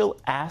special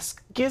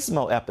Ask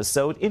Gizmo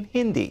episode in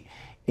Hindi,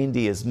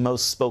 India's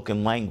most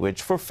spoken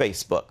language, for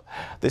Facebook.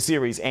 The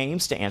series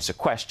aims to answer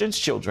questions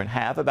children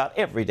have about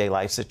everyday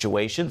life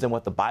situations and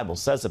what the Bible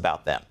says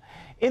about them.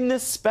 In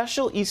this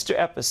special Easter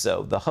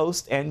episode, the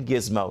host and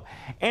Gizmo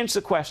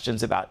answer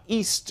questions about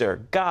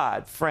Easter,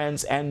 God,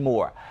 friends, and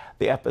more.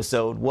 The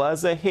episode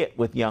was a hit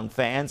with young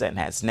fans and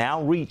has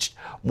now reached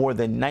more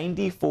than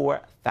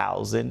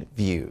 94,000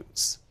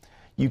 views.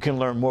 You can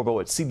learn more about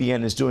what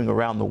CBN is doing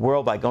around the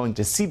world by going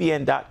to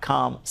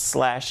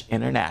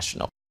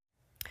cbn.com/international.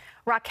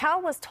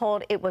 Raquel was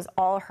told it was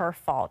all her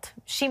fault.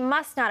 She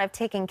must not have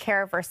taken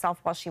care of herself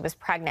while she was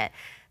pregnant.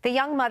 The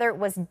young mother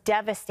was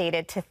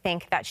devastated to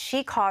think that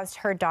she caused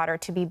her daughter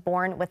to be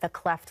born with a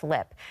cleft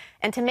lip.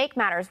 And to make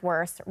matters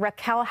worse,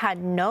 Raquel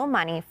had no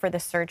money for the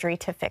surgery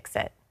to fix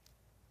it.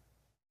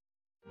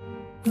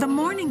 The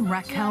morning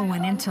Raquel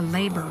went into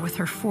labor with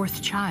her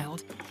fourth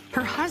child,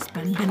 her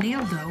husband,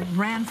 Benildo,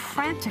 ran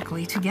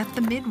frantically to get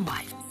the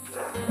midwife.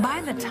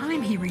 By the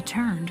time he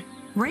returned,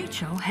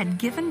 Rachel had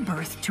given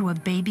birth to a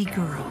baby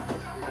girl.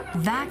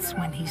 That's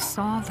when he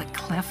saw the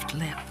cleft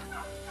lip.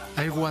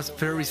 I was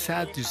very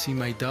sad to see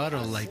my daughter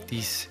like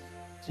this.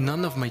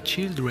 None of my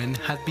children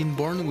had been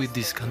born with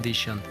this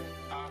condition.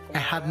 I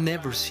had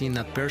never seen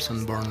a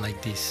person born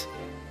like this.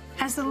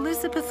 As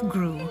Elizabeth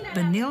grew,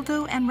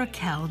 Benildo and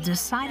Raquel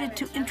decided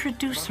to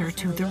introduce her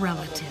to the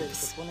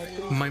relatives.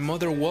 My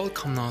mother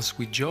welcomed us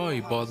with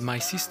joy, but my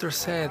sister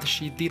said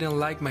she didn't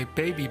like my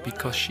baby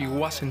because she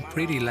wasn't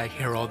pretty like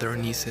her other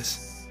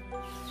nieces.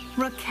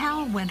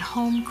 Raquel went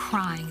home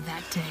crying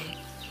that day.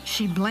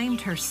 She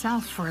blamed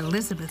herself for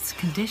Elizabeth's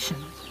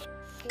condition.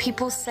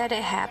 People said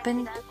it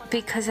happened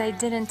because I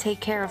didn't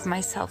take care of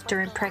myself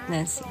during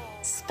pregnancy,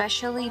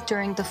 especially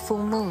during the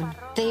full moon.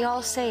 They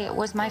all say it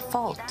was my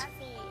fault.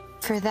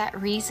 For that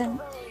reason,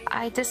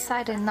 I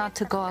decided not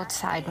to go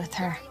outside with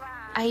her.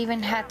 I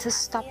even had to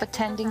stop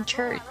attending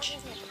church.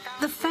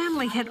 The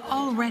family had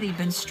already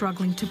been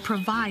struggling to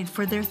provide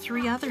for their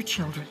 3 other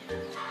children.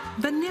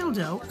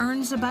 Benildo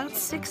earns about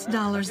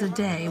 $6 a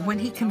day when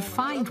he can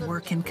find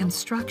work in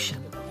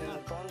construction.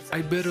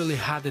 I barely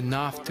had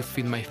enough to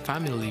feed my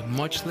family,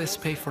 much less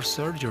pay for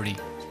surgery.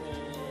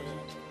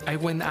 I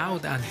went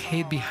out and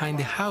hid behind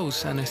the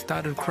house and I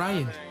started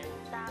crying.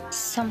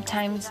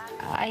 Sometimes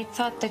I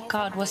thought that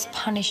God was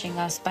punishing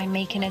us by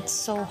making it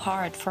so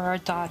hard for our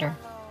daughter.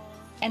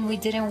 And we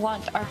didn't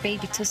want our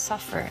baby to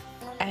suffer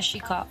as she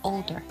got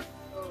older.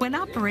 When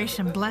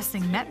Operation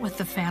Blessing met with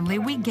the family,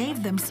 we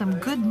gave them some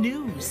good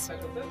news.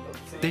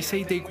 They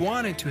say they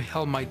wanted to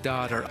help my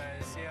daughter.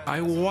 I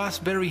was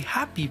very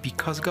happy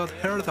because God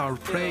heard our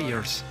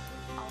prayers.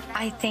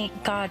 I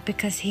thank God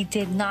because He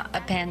did not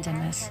abandon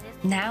us.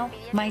 Now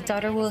my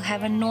daughter will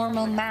have a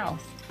normal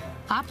mouth.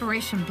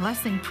 Operation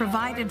Blessing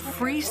provided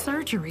free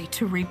surgery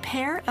to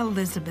repair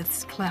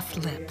Elizabeth's cleft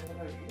lip.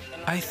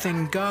 I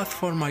thank God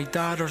for my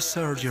daughter's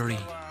surgery.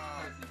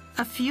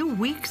 A few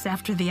weeks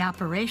after the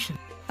operation,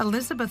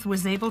 Elizabeth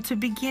was able to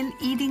begin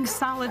eating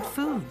solid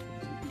food,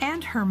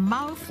 and her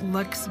mouth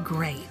looks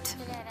great.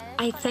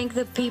 I thank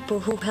the people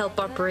who help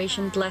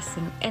Operation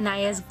Blessing, and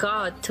I ask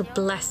God to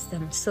bless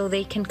them so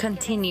they can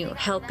continue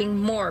helping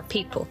more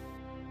people.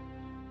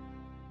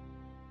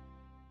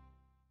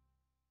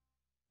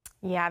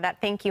 Yeah, that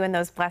thank you and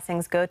those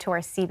blessings go to our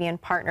CBN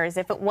partners.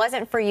 If it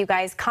wasn't for you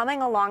guys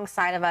coming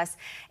alongside of us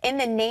in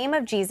the name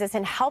of Jesus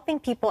and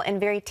helping people in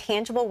very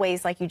tangible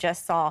ways like you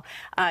just saw,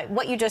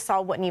 what you just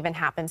saw wouldn't even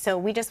happen. So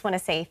we just want to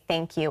say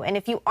thank you. And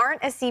if you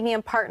aren't a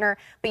CBN partner,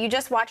 but you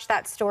just watched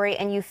that story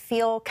and you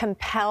feel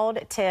compelled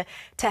to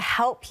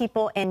help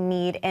people in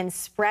need and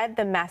spread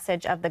the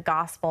message of the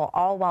gospel,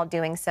 all while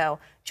doing so,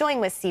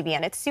 join with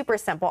CBN. It's super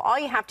simple. All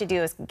you have to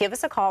do is give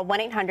us a call,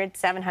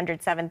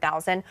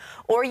 1-800-700-7000,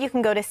 or you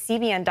can go to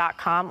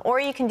cbn.com, or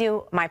you can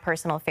do my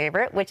personal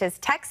favorite, which is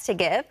text to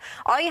give.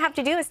 All you have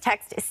to do is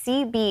text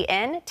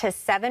CBN to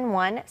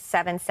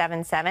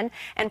 71777,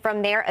 and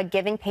from there, a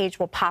giving page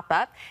will pop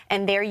up,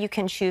 and there you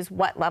can choose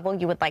what level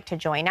you would like to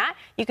join at.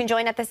 You can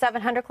join at the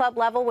 700 Club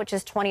level, which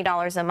is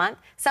 $20 a month.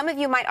 Some of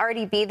you might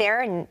already be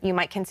there, and you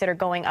might consider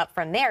going up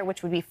from there,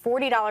 which would be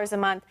 $40 a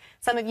month.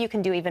 Some of you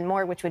can do even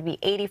more, which would be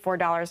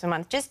 $84 a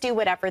month. Just do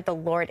whatever the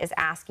Lord is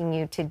asking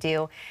you to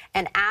do.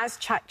 And as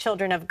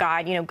children of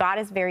God, you know, God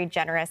is very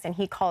generous, and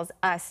He calls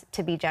us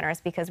to be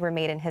generous because we're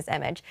made in His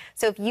image.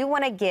 So if you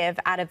want to give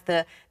out of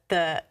the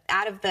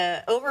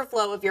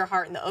overflow of your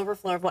heart and the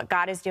overflow of what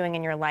God is doing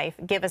in your life,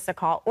 give us a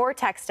call or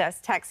text us.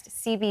 Text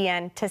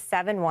CBN to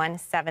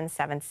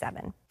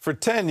 71777. For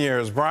 10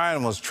 years,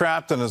 Brian was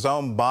trapped in his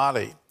own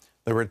body.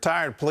 The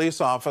retired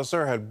police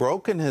officer had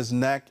broken his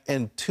neck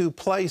in 2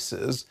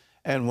 places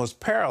and was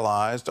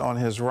paralyzed on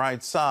his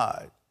right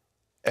side.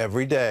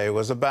 Every day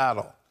was a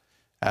battle.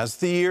 As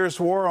the years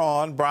wore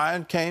on,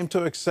 Brian came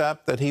to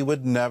accept that he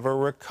would never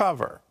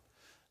recover.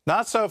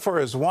 Not so for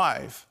his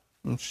wife.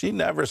 She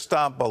never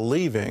stopped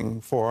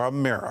believing for a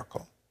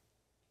miracle.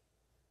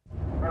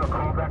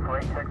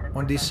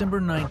 On December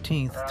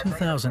 19,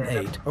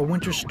 2008, a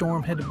winter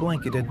storm had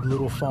blanketed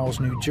Little Falls,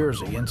 New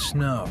Jersey in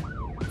snow.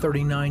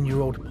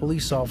 39-year-old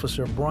police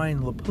officer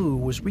Brian LaPoo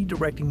was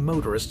redirecting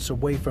motorists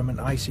away from an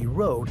icy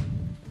road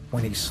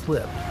when he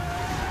slipped.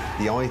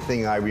 The only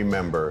thing I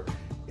remember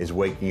is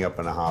waking up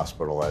in a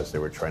hospital as they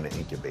were trying to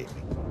intubate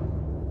me.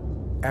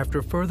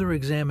 After further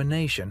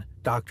examination,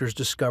 doctors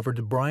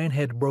discovered Brian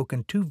had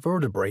broken 2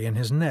 vertebrae in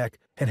his neck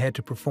and had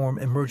to perform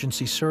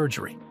emergency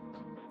surgery.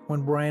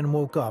 When Brian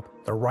woke up,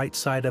 the right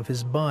side of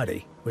his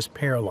body was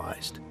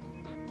paralyzed.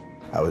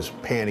 I was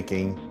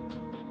panicking.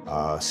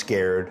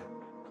 scared.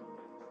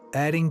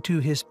 Adding to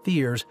his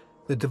fears,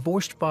 the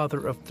divorced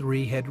father of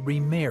 3 had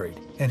remarried,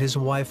 and his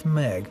wife,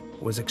 Meg,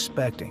 was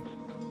expecting.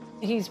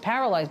 He's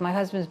paralyzed. My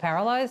husband's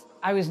paralyzed.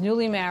 I was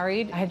newly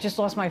married. I had just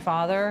lost my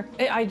father.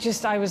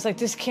 I was like,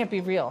 this can't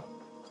be real.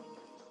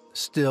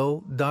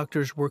 Still,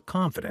 doctors were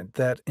confident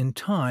that in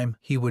time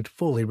he would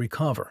fully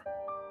recover.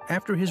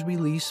 After his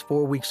release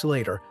 4 weeks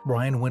later,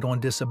 Brian went on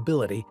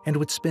disability and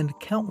would spend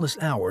countless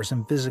hours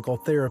in physical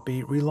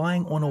therapy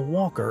relying on a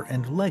walker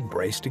and leg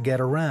brace to get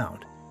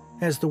around.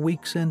 As the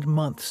weeks and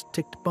months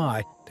ticked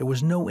by, there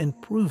was no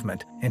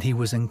improvement and he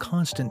was in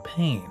constant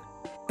pain.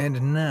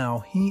 And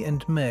now he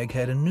and Meg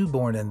had a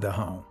newborn in the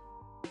home.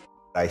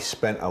 I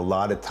spent a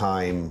lot of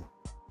time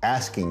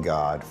asking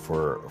God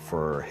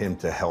for him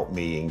to help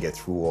me and get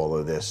through all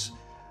of this.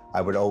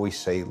 I would always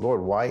say,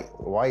 Lord,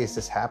 why is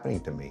this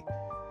happening to me?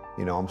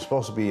 You know, I'm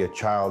supposed to be a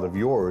child of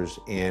yours,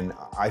 and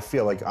I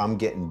feel like I'm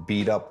getting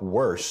beat up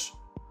worse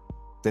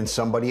than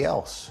somebody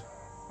else.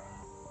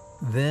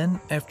 Then,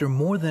 after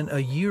more than a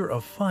year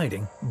of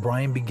fighting,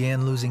 Brian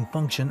began losing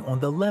function on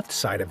the left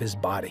side of his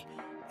body,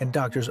 and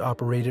doctors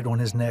operated on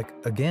his neck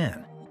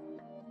again.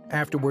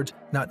 Afterwards,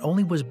 not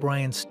only was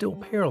Brian still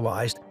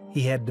paralyzed,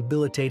 he had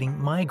debilitating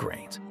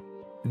migraines.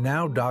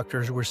 Now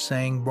doctors were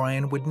saying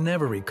Brian would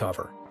never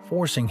recover,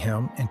 forcing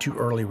him into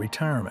early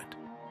retirement.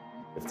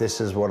 If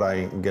this is what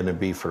I'm gonna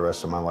be for the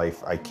rest of my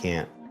life, I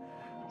can't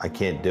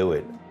do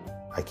it.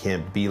 I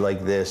can't be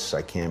like this.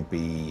 I can't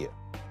be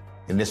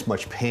in this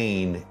much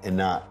pain and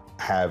not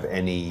have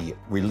any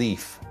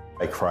relief.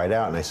 I cried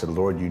out and I said,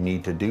 Lord, you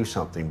need to do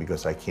something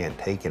because I can't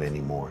take it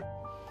anymore.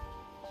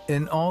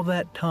 In all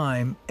that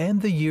time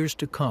and the years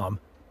to come,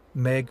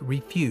 Meg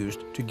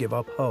refused to give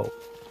up hope.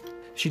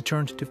 She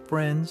turned to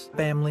friends,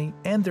 family,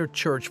 and their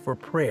church for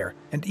prayer,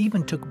 and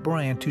even took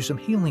Brian to some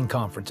healing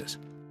conferences.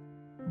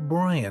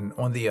 Brian,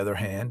 on the other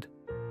hand,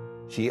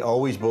 she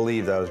always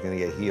believed I was going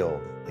to get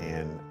healed,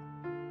 and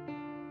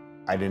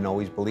I didn't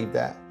always believe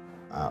that,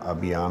 I'll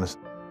be honest.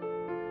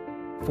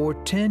 For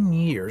 10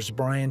 years,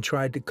 Brian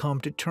tried to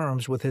come to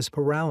terms with his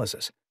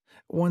paralysis.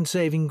 One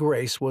saving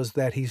grace was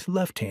that he's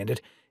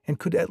left-handed and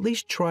could at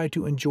least try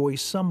to enjoy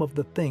some of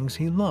the things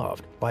he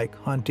loved, like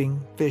hunting,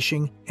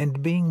 fishing,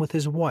 and being with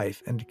his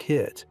wife and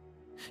kids.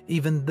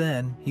 Even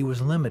then, he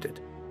was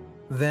limited.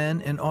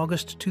 Then, in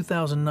August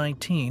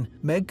 2019,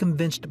 Meg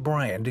convinced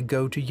Brian to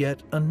go to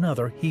yet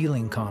another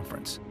healing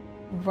conference.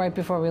 Right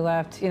before we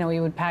left, you know, he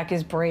would pack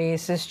his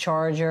brace, his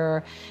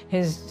charger,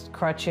 his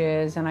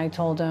crutches, and I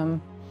told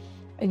him,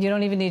 you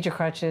don't even need your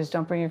crutches.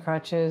 Don't bring your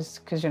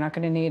crutches because you're not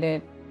going to need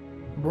it.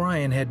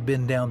 Brian had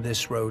been down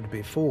this road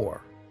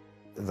before.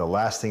 The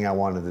last thing I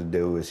wanted to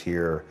do is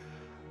hear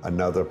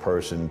another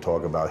person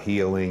talk about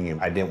healing, and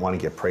I didn't want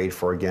to get prayed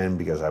for again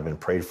because I've been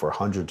prayed for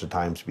hundreds of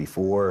times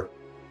before.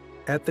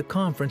 At the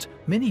conference,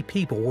 many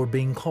people were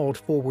being called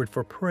forward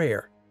for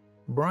prayer.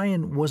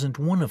 Brian wasn't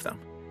one of them.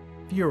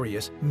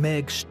 Furious,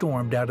 Meg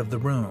stormed out of the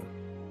room.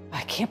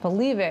 I can't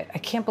believe it. I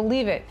can't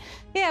believe it.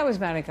 Yeah, I was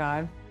mad at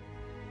God.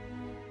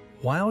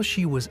 While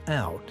she was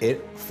out,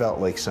 it felt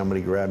like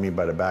somebody grabbed me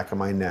by the back of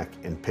my neck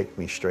and picked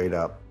me straight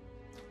up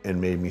and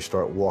made me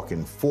start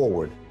walking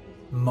forward.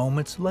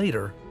 Moments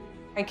later,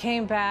 I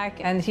came back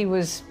and he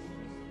was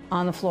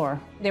on the floor.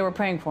 They were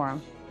praying for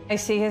him. I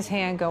see his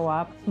hand go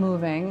up,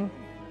 moving.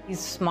 He's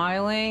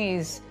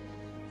smiling,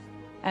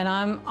 and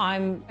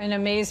I'm in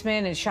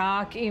amazement and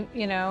shock, you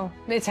know.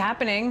 It's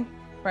happening,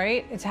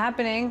 right? It's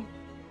happening.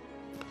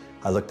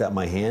 I looked at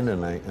my hand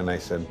and I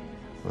said,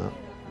 well,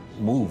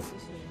 move.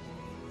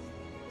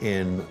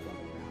 And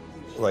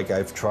like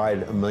I've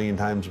tried a million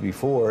times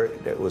before,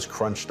 it was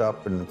crunched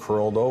up and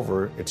curled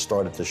over. It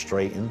started to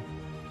straighten.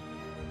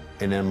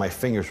 And then my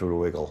fingers would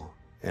wiggle.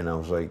 And I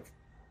was like,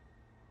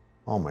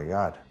 oh my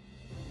God.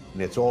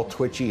 And it's all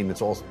twitchy and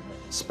it's all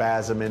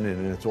spasming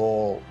and it's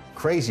all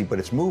crazy, but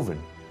it's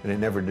moving. And it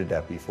never did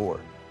that before.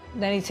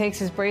 Then he takes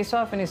his brace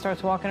off and he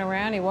starts walking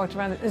around. He walked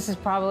around, this is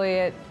probably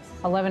at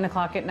 11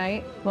 o'clock at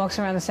night. Walks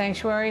around the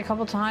sanctuary a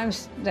couple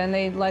times. Then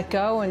they let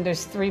go and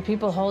there's 3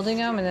 people holding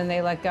him and then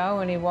they let go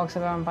and he walks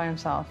around by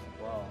himself.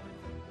 Wow.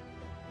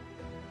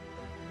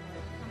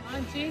 Come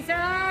on,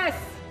 Jesus!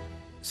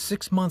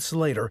 6 months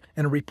later,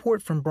 in a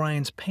report from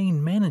Brian's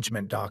pain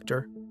management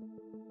doctor,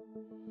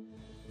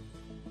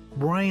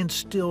 Brian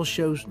still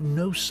shows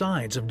no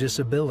signs of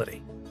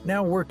disability.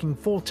 Now working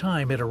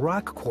full-time at a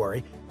rock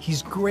quarry,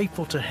 he's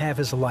grateful to have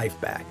his life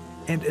back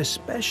and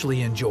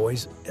especially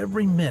enjoys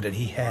every minute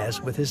he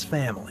has with his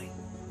family.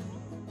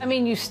 I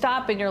mean, you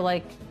stop and you're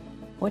like,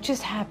 what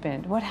just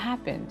happened? What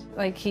happened?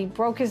 Like, he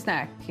broke his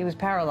neck. He was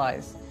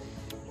paralyzed.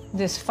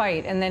 This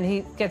fight, and then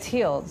he gets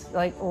healed.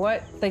 Like,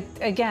 what? Like,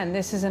 again,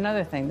 this is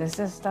another thing. This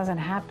just doesn't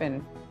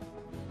happen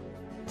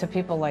to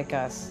people like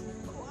us.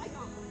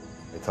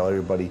 I tell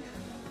everybody,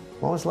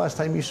 when was the last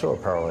time you saw a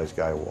paralyzed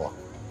guy walk?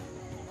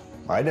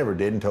 I never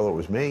did until it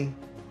was me.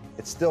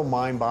 It's still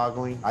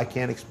mind-boggling. I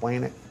can't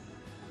explain it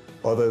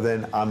other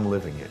than I'm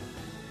living it.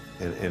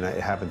 And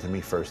it happened to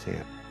me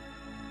firsthand.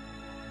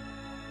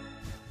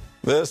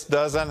 This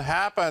doesn't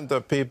happen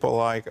to people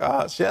like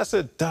us. Yes,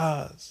 it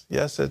does.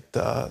 Yes, it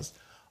does.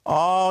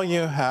 All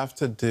you have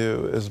to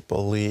do is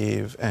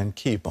believe and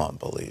keep on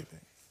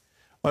believing.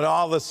 When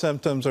all the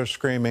symptoms are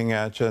screaming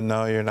at you,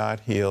 no, you're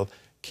not healed,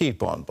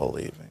 keep on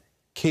believing.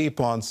 Keep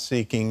on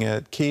seeking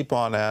it. Keep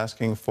on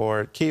asking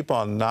for it. Keep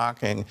on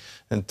knocking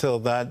until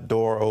that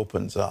door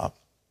opens up.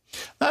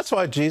 That's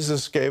why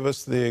Jesus gave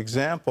us the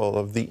example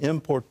of the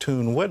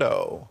importune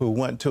widow who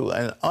went to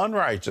an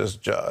unrighteous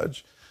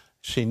judge.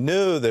 She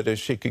knew that if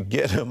she could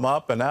get him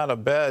up and out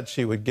of bed,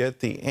 she would get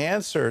the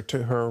answer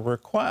to her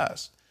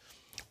request.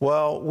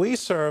 Well, we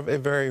serve a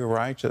very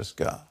righteous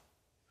God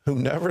who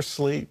never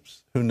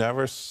sleeps, who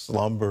never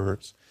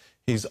slumbers.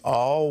 He's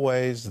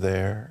always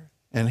there.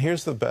 And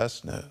here's the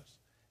best news.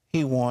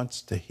 He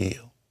wants to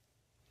heal.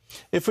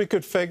 If we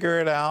could figure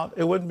it out,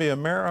 it wouldn't be a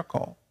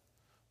miracle.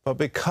 But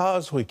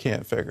because we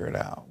can't figure it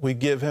out, we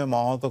give him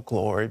all the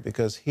glory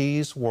because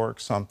he's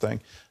worked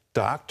something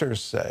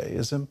doctors say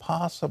is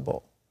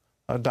impossible.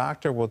 A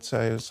doctor would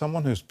say,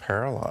 someone who's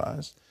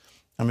paralyzed,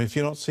 I mean, if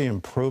you don't see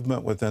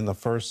improvement within the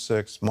first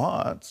 6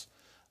 months,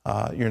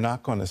 you're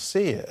not going to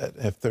see it.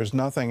 If there's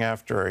nothing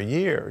after a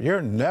year,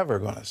 you're never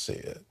going to see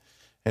it.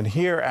 And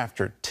here,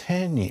 after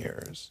 10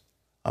 years,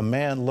 a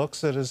man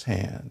looks at his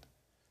hand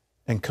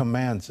and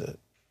commands it,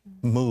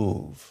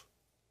 move,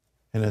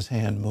 and his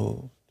hand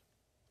moved.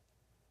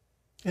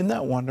 Isn't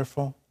that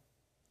wonderful?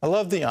 I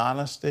love the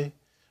honesty.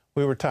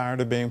 We were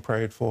tired of being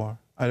prayed for.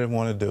 I didn't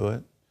want to do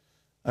it.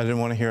 I didn't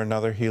want to hear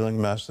another healing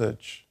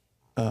message.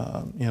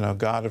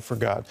 God had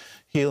forgot.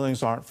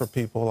 Healings aren't for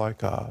people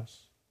like us.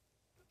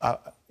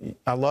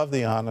 I love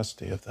the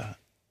honesty of that.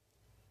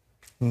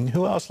 And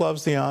who else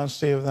loves the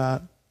honesty of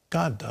that?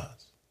 God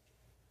does.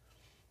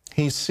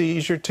 He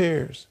sees your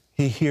tears.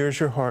 He hears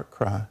your heart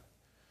cry.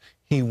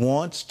 He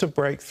wants to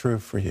break through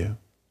for you.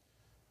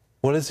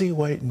 What is he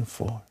waiting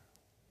for?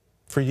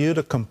 For you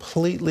to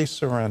completely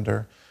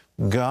surrender.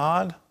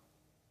 God,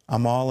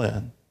 I'm all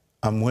in.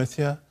 I'm with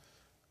you.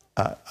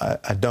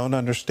 I don't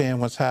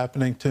understand what's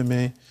happening to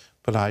me,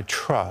 but I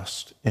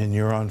trust in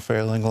your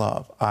unfailing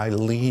love. I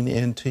lean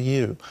into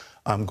you.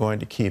 I'm going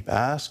to keep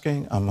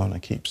asking. I'm going to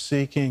keep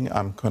seeking.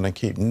 I'm going to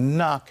keep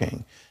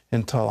knocking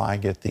until I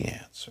get the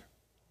answer.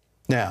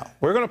 Now,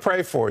 we're going to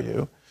pray for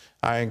you.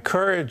 I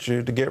encourage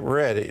you to get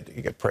ready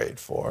to get prayed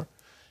for.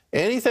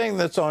 Anything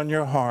that's on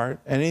your heart,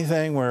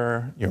 anything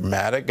where you're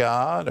mad at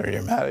God or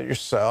you're mad at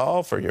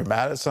yourself or you're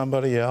mad at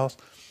somebody else,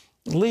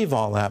 leave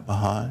all that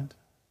behind.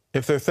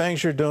 If there are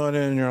things you're doing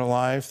in your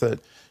life that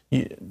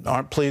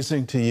aren't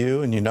pleasing to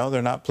you and you know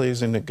they're not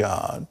pleasing to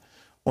God,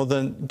 well,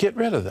 then get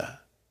rid of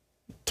that.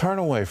 Turn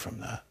away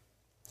from that.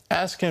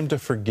 Ask him to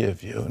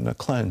forgive you and to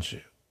cleanse you.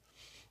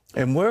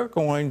 And we're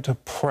going to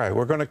pray.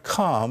 We're going to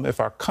come. If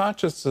our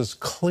conscience is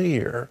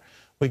clear,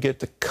 we get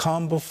to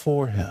come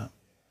before him.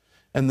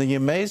 And the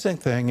amazing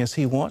thing is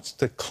he wants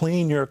to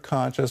clean your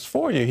conscience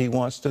for you. He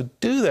wants to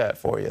do that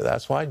for you.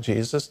 That's why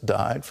Jesus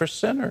died for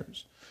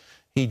sinners.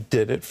 He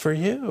did it for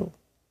you.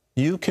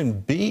 You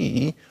can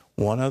be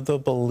one of the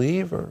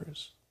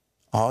believers.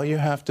 All you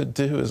have to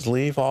do is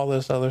leave all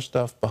this other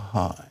stuff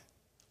behind.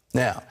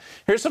 Now,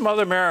 here's some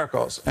other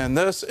miracles, and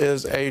this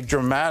is a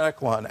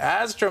dramatic one,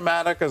 as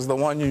dramatic as the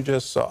one you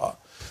just saw.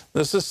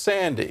 This is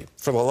Sandy.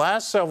 For the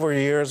last several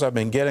years, I've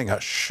been getting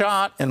a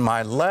shot in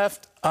my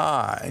left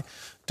eye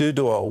due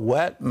to a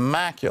wet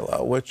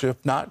macula, which, if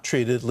not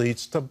treated,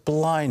 leads to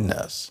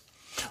blindness.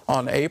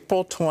 On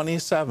April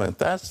 27th,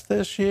 that's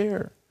this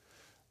year,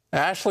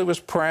 Ashley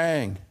was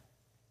praying.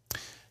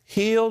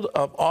 Healed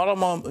of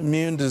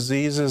autoimmune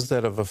diseases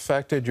that have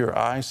affected your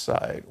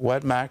eyesight.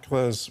 Wet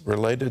macula is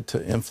related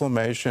to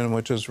inflammation,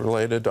 which is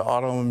related to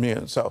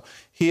autoimmune. So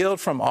healed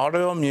from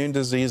autoimmune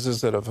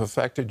diseases that have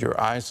affected your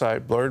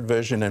eyesight, blurred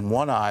vision in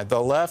one eye,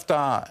 the left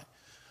eye.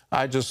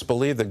 I just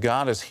believe that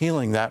God is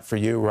healing that for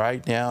you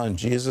right now in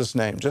Jesus'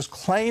 name. Just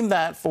claim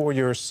that for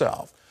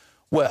yourself.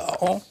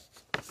 Well,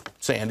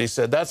 Sandy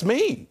said, that's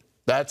me.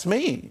 That's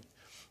me.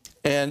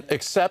 And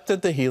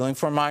accepted the healing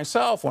for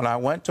myself when I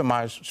went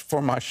to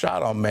for my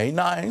shot on May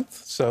 9th.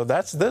 So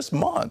that's this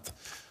month.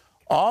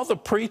 All the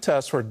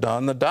pre-tests were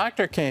done. The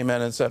doctor came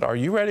in and said, are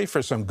you ready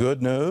for some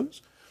good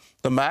news?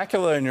 The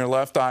macula in your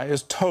left eye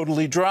is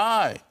totally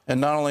dry. And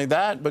not only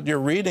that, but your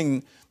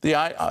reading the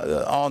eye,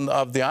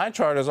 of the eye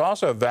chart is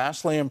also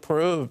vastly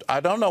improved. I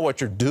don't know what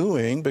you're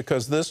doing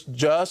because this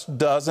just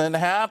doesn't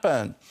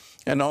happen.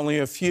 And only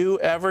a few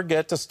ever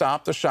get to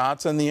stop the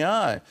shots in the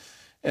eye.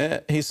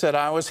 And he said,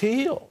 I was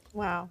healed.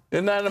 Wow.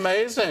 Isn't that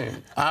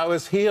amazing? I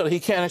was healed. He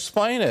can't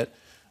explain it,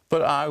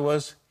 but I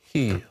was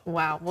healed.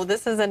 Wow. Well,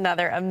 this is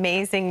another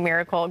amazing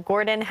miracle.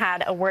 Gordon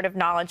had a word of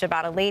knowledge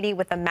about a lady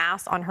with a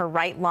mass on her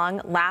right lung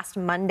last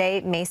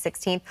Monday, May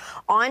 16th.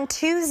 On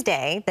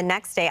Tuesday, the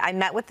next day, I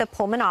met with the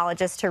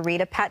pulmonologist to read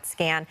a PET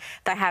scan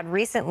that I had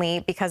recently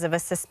because of a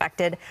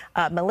suspected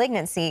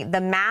malignancy.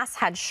 The mass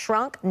had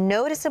shrunk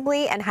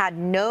noticeably and had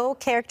no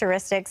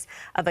characteristics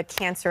of a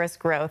cancerous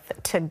growth.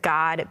 To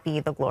God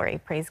be the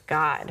glory. Praise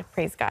God.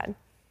 Praise God.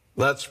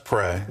 Let's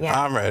pray. Yeah.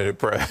 I'm ready to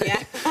pray.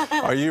 Yeah.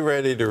 Are you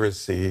ready to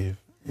receive?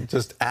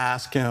 Just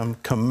ask him,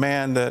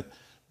 command it,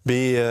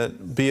 be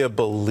a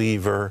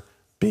believer,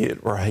 be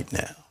it right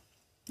now.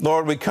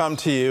 Lord, we come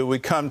to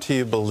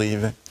you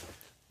believing.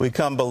 We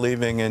come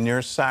believing in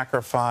your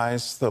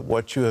sacrifice, that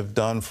what you have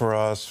done for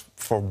us,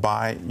 for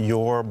by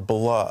your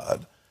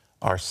blood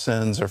our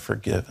sins are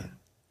forgiven,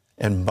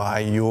 and by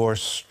your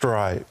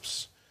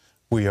stripes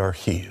we are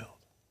healed.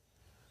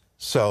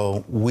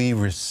 So we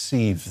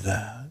receive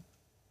that.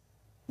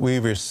 We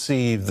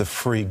receive the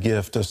free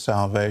gift of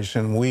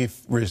salvation. We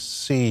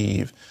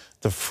receive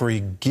the free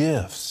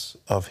gifts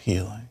of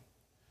healing.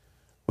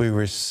 We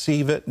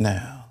receive it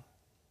now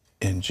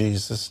in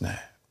Jesus' name.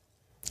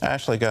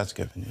 Ashley, God's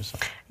given you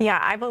something. Yeah,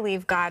 I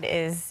believe God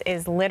is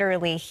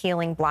literally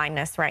healing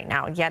blindness right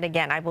now. Yet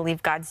again, I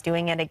believe God's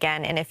doing it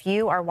again. And if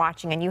you are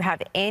watching and you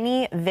have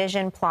any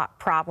vision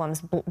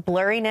problems,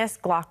 blurriness,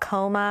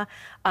 glaucoma,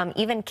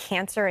 even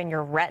cancer in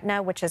your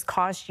retina, which has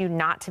caused you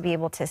not to be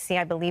able to see,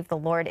 I believe the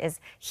Lord is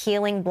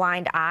healing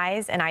blind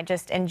eyes. And I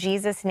just, in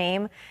Jesus'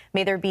 name,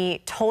 may there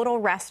be total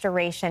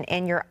restoration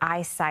in your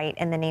eyesight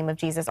in the name of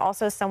Jesus.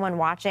 Also, someone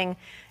watching,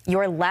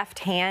 your left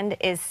hand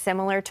is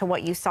similar to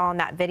what you saw in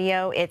that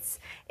video.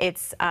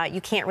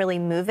 You can't really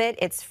move it.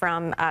 It's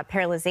from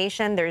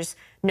paralyzation. There's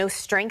no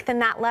strength in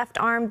that left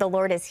arm. The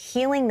Lord is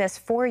healing this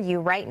for you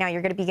right now.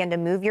 You're going to begin to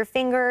move your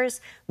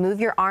fingers, move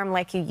your arm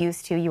like you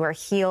used to. You are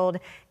healed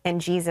in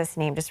Jesus'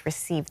 name. Just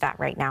receive that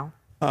right now.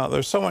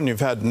 There's someone, you've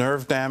had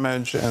nerve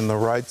damage and the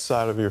right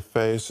side of your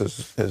face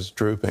is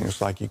drooping.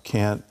 It's like you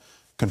can't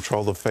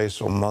control the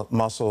facial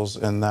muscles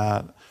in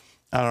that.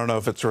 I don't know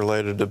if it's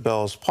related to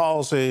Bell's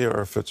palsy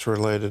or if it's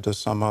related to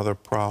some other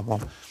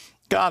problem.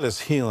 God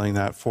is healing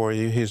that for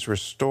you. He's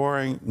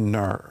restoring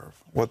nerve.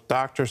 What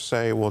doctors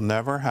say will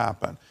never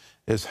happen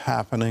is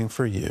happening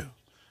for you.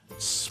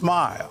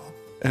 Smile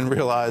and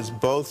realize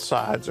both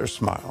sides are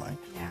smiling.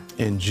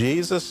 Yeah. In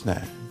Jesus'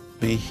 name,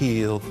 be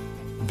healed,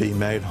 be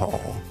made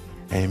whole.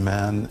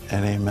 Amen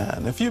and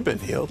amen. If you've been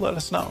healed, let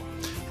us know.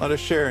 Let us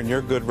share in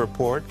your good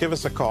report. Give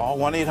us a call,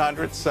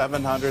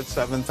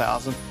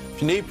 1-800-700-7000.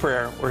 If you need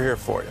prayer, we're here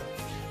for you.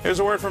 Here's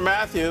a word from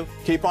Matthew.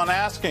 Keep on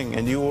asking,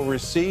 and you will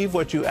receive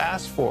what you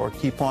ask for.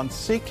 Keep on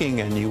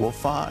seeking, and you will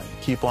find.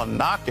 Keep on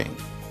knocking,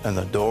 and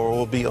the door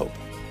will be open.